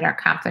women that are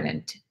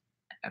confident,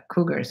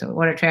 Cougars, or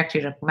what attracts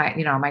you to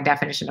my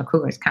definition of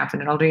Cougars: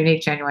 confident, older,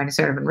 unique, genuine,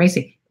 assertive, and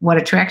racy. What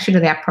attracts you to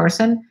that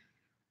person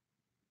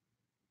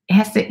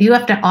you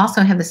have to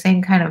also have the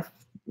same kind of,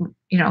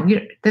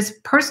 this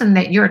person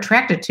that you're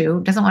attracted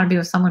to doesn't want to be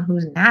with someone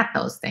who's not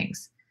those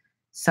things.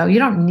 So you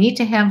don't need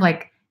to have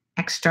like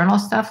external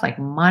stuff like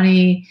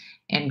money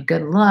and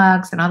good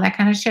looks and all that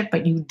kind of shit,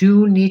 but you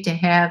do need to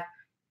have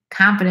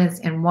confidence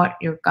in what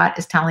your gut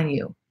is telling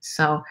you.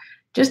 So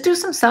just do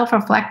some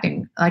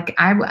self-reflecting. Like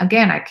I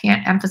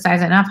can't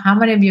emphasize enough how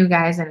many of you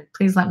guys, and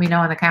please let me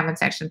know in the comment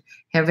section,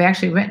 have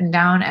actually written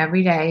down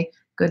every day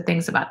good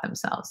things about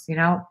themselves.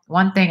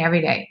 One thing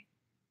every day.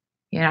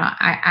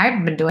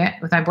 I've been doing it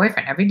with my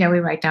boyfriend. Every day we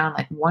write down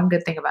like one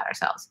good thing about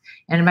ourselves.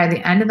 And by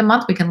the end of the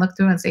month, we can look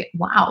through and say,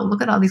 wow,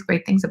 look at all these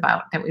great things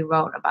that we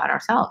wrote about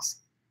ourselves.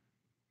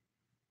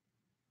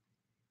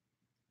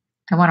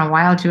 I want a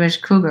wild Jewish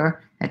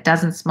cougar that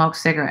doesn't smoke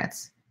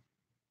cigarettes.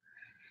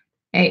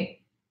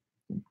 Hey,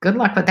 good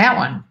luck with that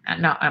one.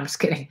 No, I'm just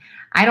kidding.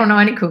 I don't know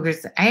any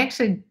cougars. I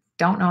actually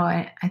don't know.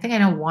 I think I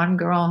know one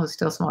girl who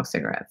still smokes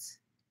cigarettes.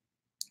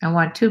 I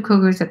want 2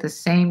 cougars at the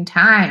same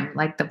time,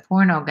 like the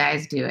porno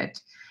guys do it.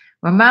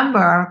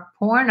 Remember,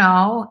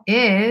 porno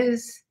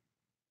is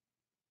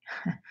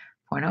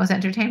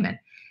entertainment.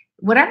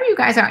 Whatever you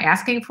guys are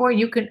asking for,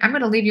 I'm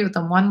going to leave you with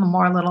one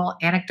more little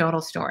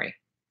anecdotal story.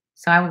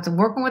 So I was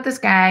working with this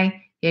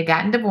guy. He had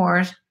gotten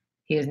divorced.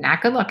 He was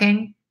not good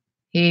looking.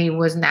 Didn't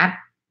have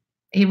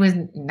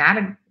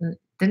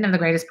the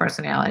greatest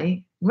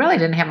personality. Really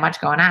didn't have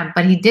much going on,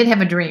 but he did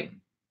have a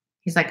dream.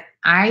 He's like,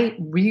 I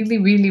really,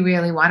 really,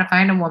 really want to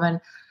find a woman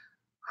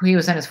who, he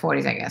was in his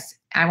 40s, I guess.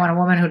 I want a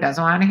woman who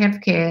doesn't want to have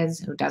kids,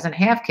 who doesn't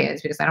have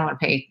kids, because I don't want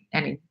to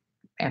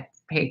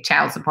pay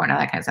child support and all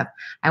that kind of stuff.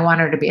 I want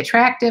her to be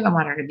attractive. I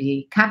want her to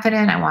be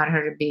confident. I want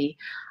her to be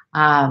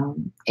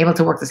able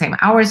to work the same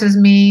hours as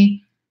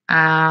me.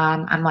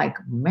 I'm like,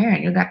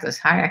 man, you got those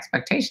high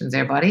expectations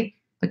there, buddy.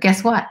 But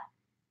guess what?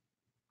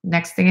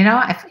 Next thing you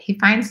know, he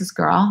finds this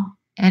girl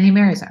and he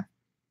marries her.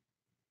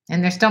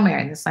 And they're still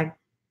married. It's like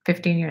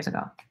 15 years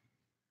ago.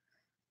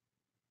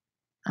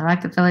 I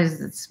like the Phillies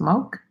that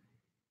smoke,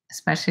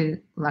 especially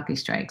Lucky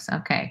Strikes.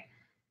 Okay.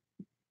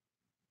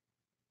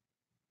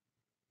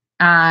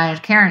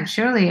 Karen,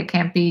 surely it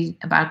can't be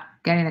about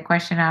getting the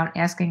question out,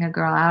 asking a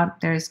girl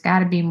out. There's got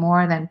to be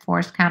more than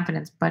forced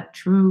confidence, but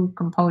true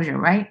composure,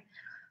 right?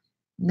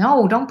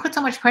 No, don't put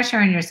so much pressure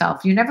on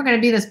yourself. You're never going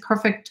to be this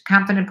perfect,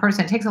 confident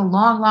person. It takes a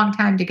long, long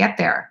time to get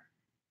there.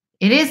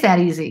 It is that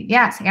easy.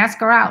 Yes, ask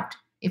her out.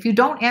 If you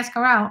don't ask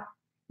her out,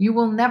 you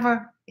will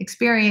never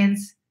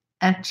experience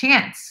a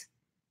chance.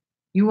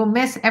 You will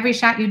miss every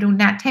shot you do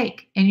not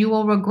take, and you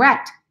will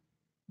regret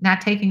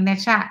not taking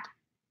that shot.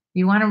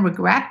 You want to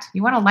regret?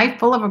 You want a life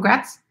full of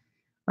regrets?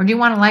 Or do you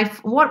want a life?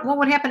 What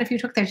would happen if you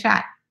took that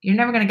shot? You're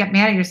never going to get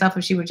mad at yourself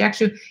if she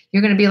rejects you.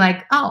 You're going to be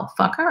like, oh,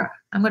 fuck her.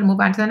 I'm going to move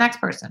on to the next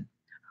person.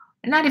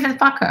 And not even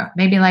fuck her.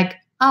 Maybe like,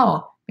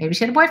 oh, maybe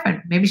she had a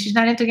boyfriend. Maybe she's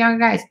not into younger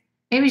guys.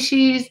 Maybe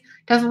she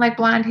doesn't like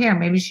blonde hair.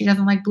 Maybe she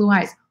doesn't like blue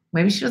eyes.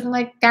 Maybe she doesn't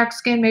like dark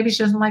skin. Maybe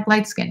she doesn't like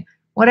light skin.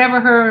 Whatever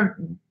her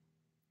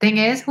thing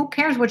is, who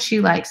cares what she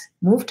likes?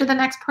 Move to the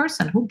next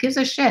person. Who gives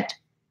a shit?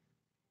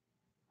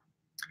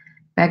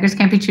 Beggars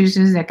can't be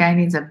choosers. That guy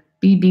needs a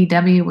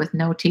BBW with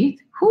no teeth.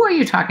 Who are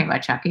you talking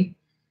about, Chucky?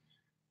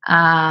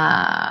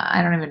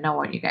 I don't even know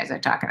what you guys are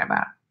talking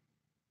about.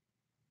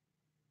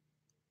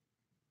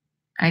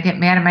 I get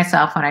mad at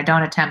myself when I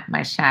don't attempt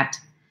my shot.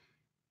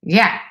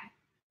 Yeah.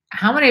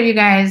 How many of you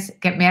guys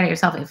get mad at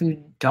yourself if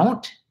you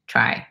don't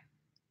try?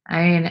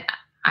 I mean,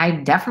 I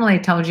definitely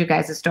told you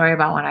guys a story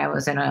about when I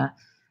was in I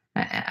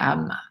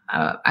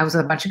was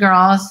with a bunch of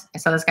girls. I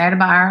saw this guy at a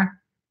bar.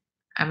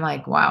 I'm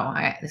like,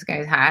 wow, this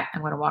guy's hot.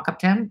 I'm going to walk up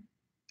to him,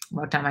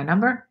 wrote down my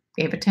number,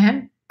 gave it to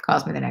him,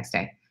 calls me the next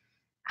day.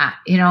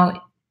 You know,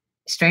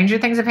 stranger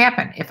things have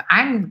happened. If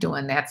I'm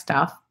doing that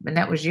stuff, and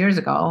that was years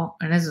ago,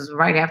 and this is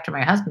right after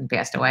my husband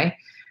passed away,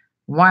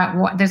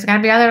 there's got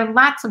to be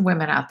lots of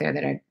women out there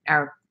that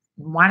are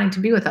wanting to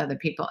be with other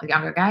people,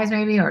 younger guys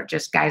maybe, or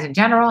just guys in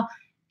general,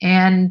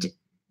 and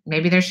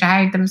maybe they're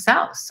shy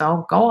themselves.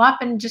 So go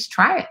up and just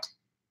try it.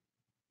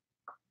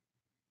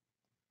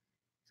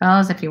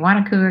 Fellas, if you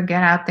want a cougar,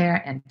 get out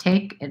there and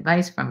take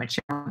advice from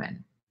mature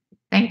women.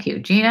 Thank you.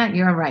 Gina,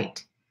 you're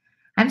right.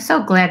 I'm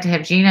so glad to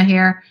have Gina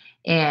here.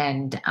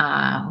 And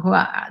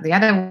the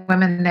other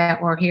women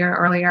that were here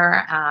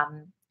earlier,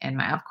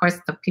 and of course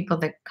the people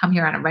that come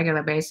here on a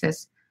regular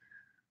basis.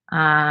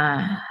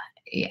 I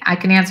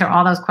can answer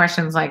all those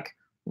questions like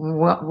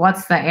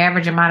what's the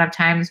average amount of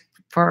times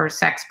for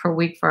sex per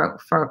week for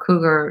a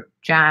cougar,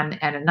 John,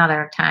 at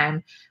another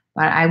time.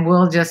 But I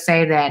will just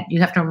say that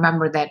you have to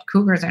remember that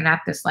cougars are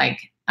not this like,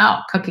 oh,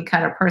 cookie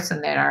cutter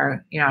person that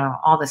are,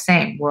 all the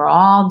same. We're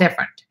all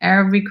different.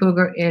 Every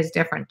cougar is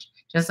different.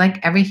 Just like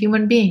every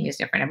human being is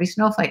different. Every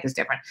snowflake is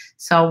different.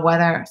 So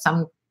whether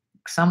some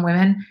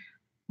women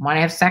want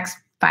to have sex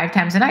 5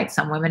 times a night,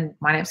 some women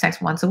want to have sex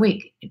once a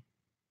week.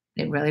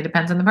 It really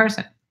depends on the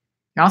person.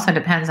 It also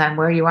depends on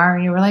where you are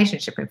in your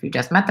relationship. If you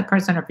just met the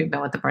person or if you've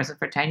been with the person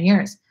for 10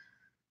 years.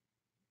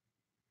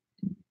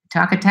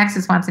 Talk of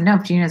Texas wants to know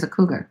if Gina's a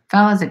cougar.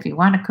 Fellas, if you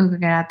want a cougar,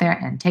 get out there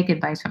and take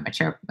advice from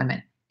mature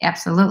women.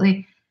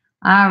 Absolutely.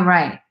 All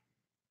right.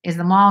 Is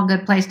the mall a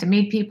good place to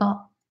meet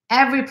people?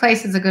 Every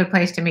place is a good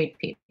place to meet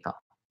people.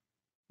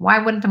 Why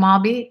wouldn't the mall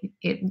be?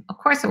 Of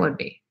course it would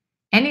be.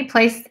 Any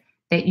place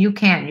that you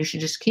can, you should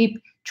just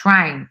keep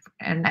trying.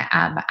 And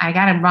I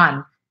got to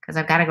run because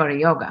I've got to go to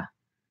yoga.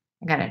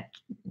 I got to,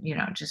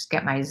 just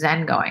get my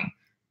Zen going.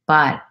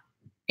 But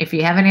if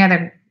you have any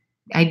other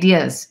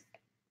ideas,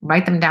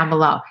 write them down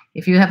below.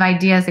 If you have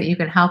ideas that you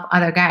can help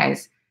other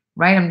guys,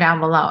 write them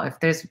down below.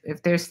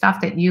 If there's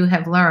stuff that you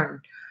have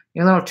learned,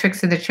 your little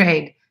tricks of the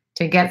trade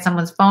to get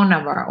someone's phone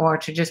number or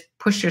to just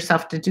push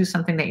yourself to do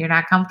something that you're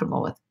not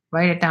comfortable with,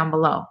 write it down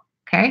below.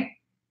 Okay?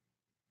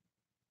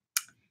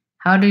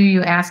 How do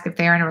you ask if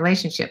they're in a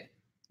relationship?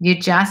 You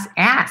just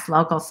ask.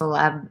 Local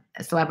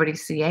celebrity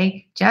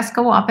CA, just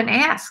go up and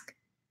ask.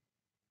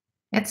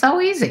 It's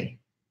so easy.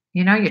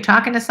 You're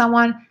talking to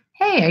someone.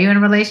 Hey, are you in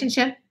a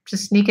relationship?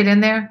 Just sneak it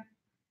in there.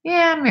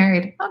 Yeah, I'm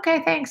married.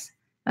 Okay, thanks.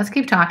 Let's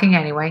keep talking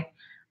anyway.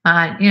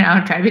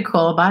 Try to be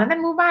cool about it,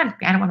 then move on.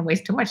 I don't want to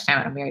waste too much time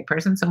on a married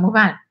person, so move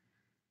on.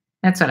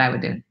 That's what I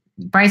would do.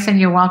 Bryson,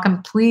 you're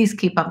welcome. Please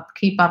keep up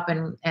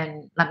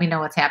and let me know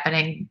what's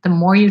happening. The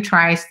more you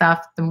try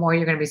stuff, the more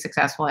you're going to be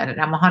successful at it.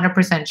 I'm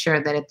 100% sure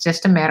that it's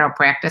just a matter of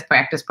practice,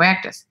 practice,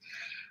 practice.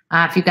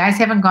 If you guys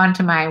haven't gone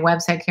to my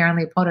website,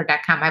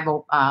 KarenLeePotter.com, I have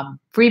a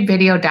free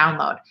video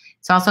download.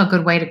 It's also a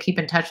good way to keep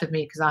in touch with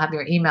me because I'll have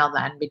your email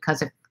then.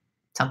 Because if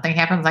something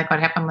happens like what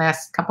happened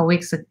last couple of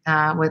weeks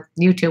with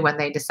YouTube when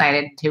they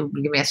decided to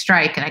give me a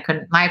strike and I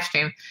couldn't live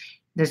stream,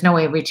 there's no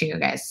way of reaching you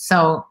guys.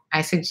 So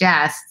I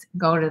suggest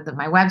go to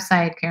my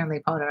website,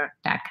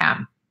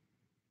 KarenLeePotter.com.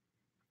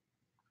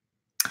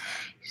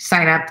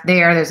 Sign up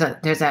there. There's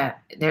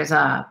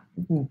a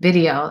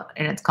video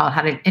and it's called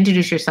How to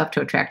Introduce Yourself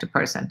to Attract a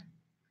Person.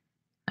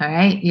 All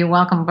right. You're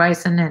welcome,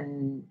 Bryson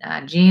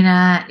and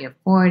Gina. You're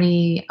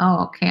 40.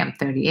 Oh, okay. I'm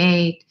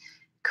 38.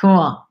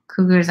 Cool.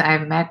 Cougars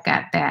I've met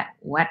got that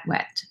wet.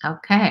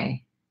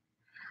 Okay.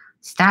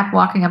 Stop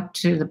walking up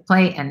to the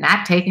plate and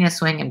not taking a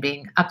swing and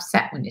being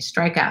upset when you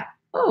strike out.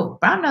 Oh,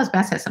 Brown Nose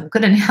Bess has some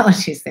good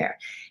analogies there.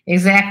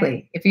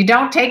 Exactly. If you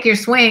don't take your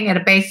swing at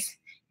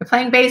you're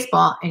playing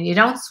baseball and you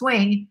don't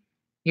swing,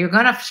 you're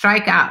going to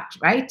strike out,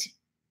 right?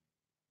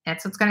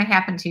 That's what's going to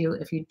happen to you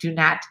if you do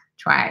not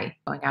try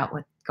going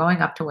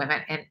going up to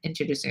women and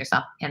introducing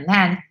yourself, and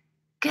then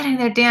getting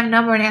their damn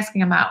number and asking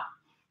them out.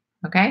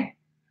 Okay?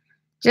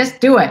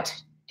 Just do it,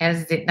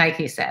 as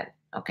Nike said.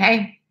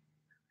 Okay?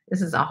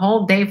 This is a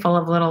whole day full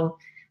of little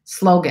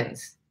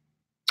slogans.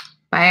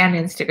 Buy on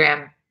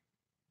Instagram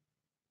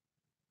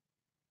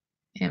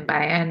and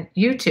buy on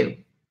YouTube.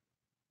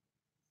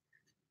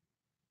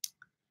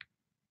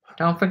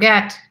 Don't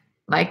forget,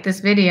 like this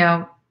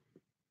video.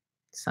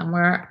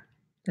 Somewhere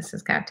this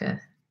has got to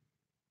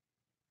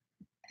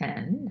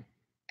end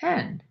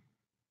and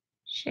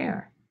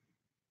share.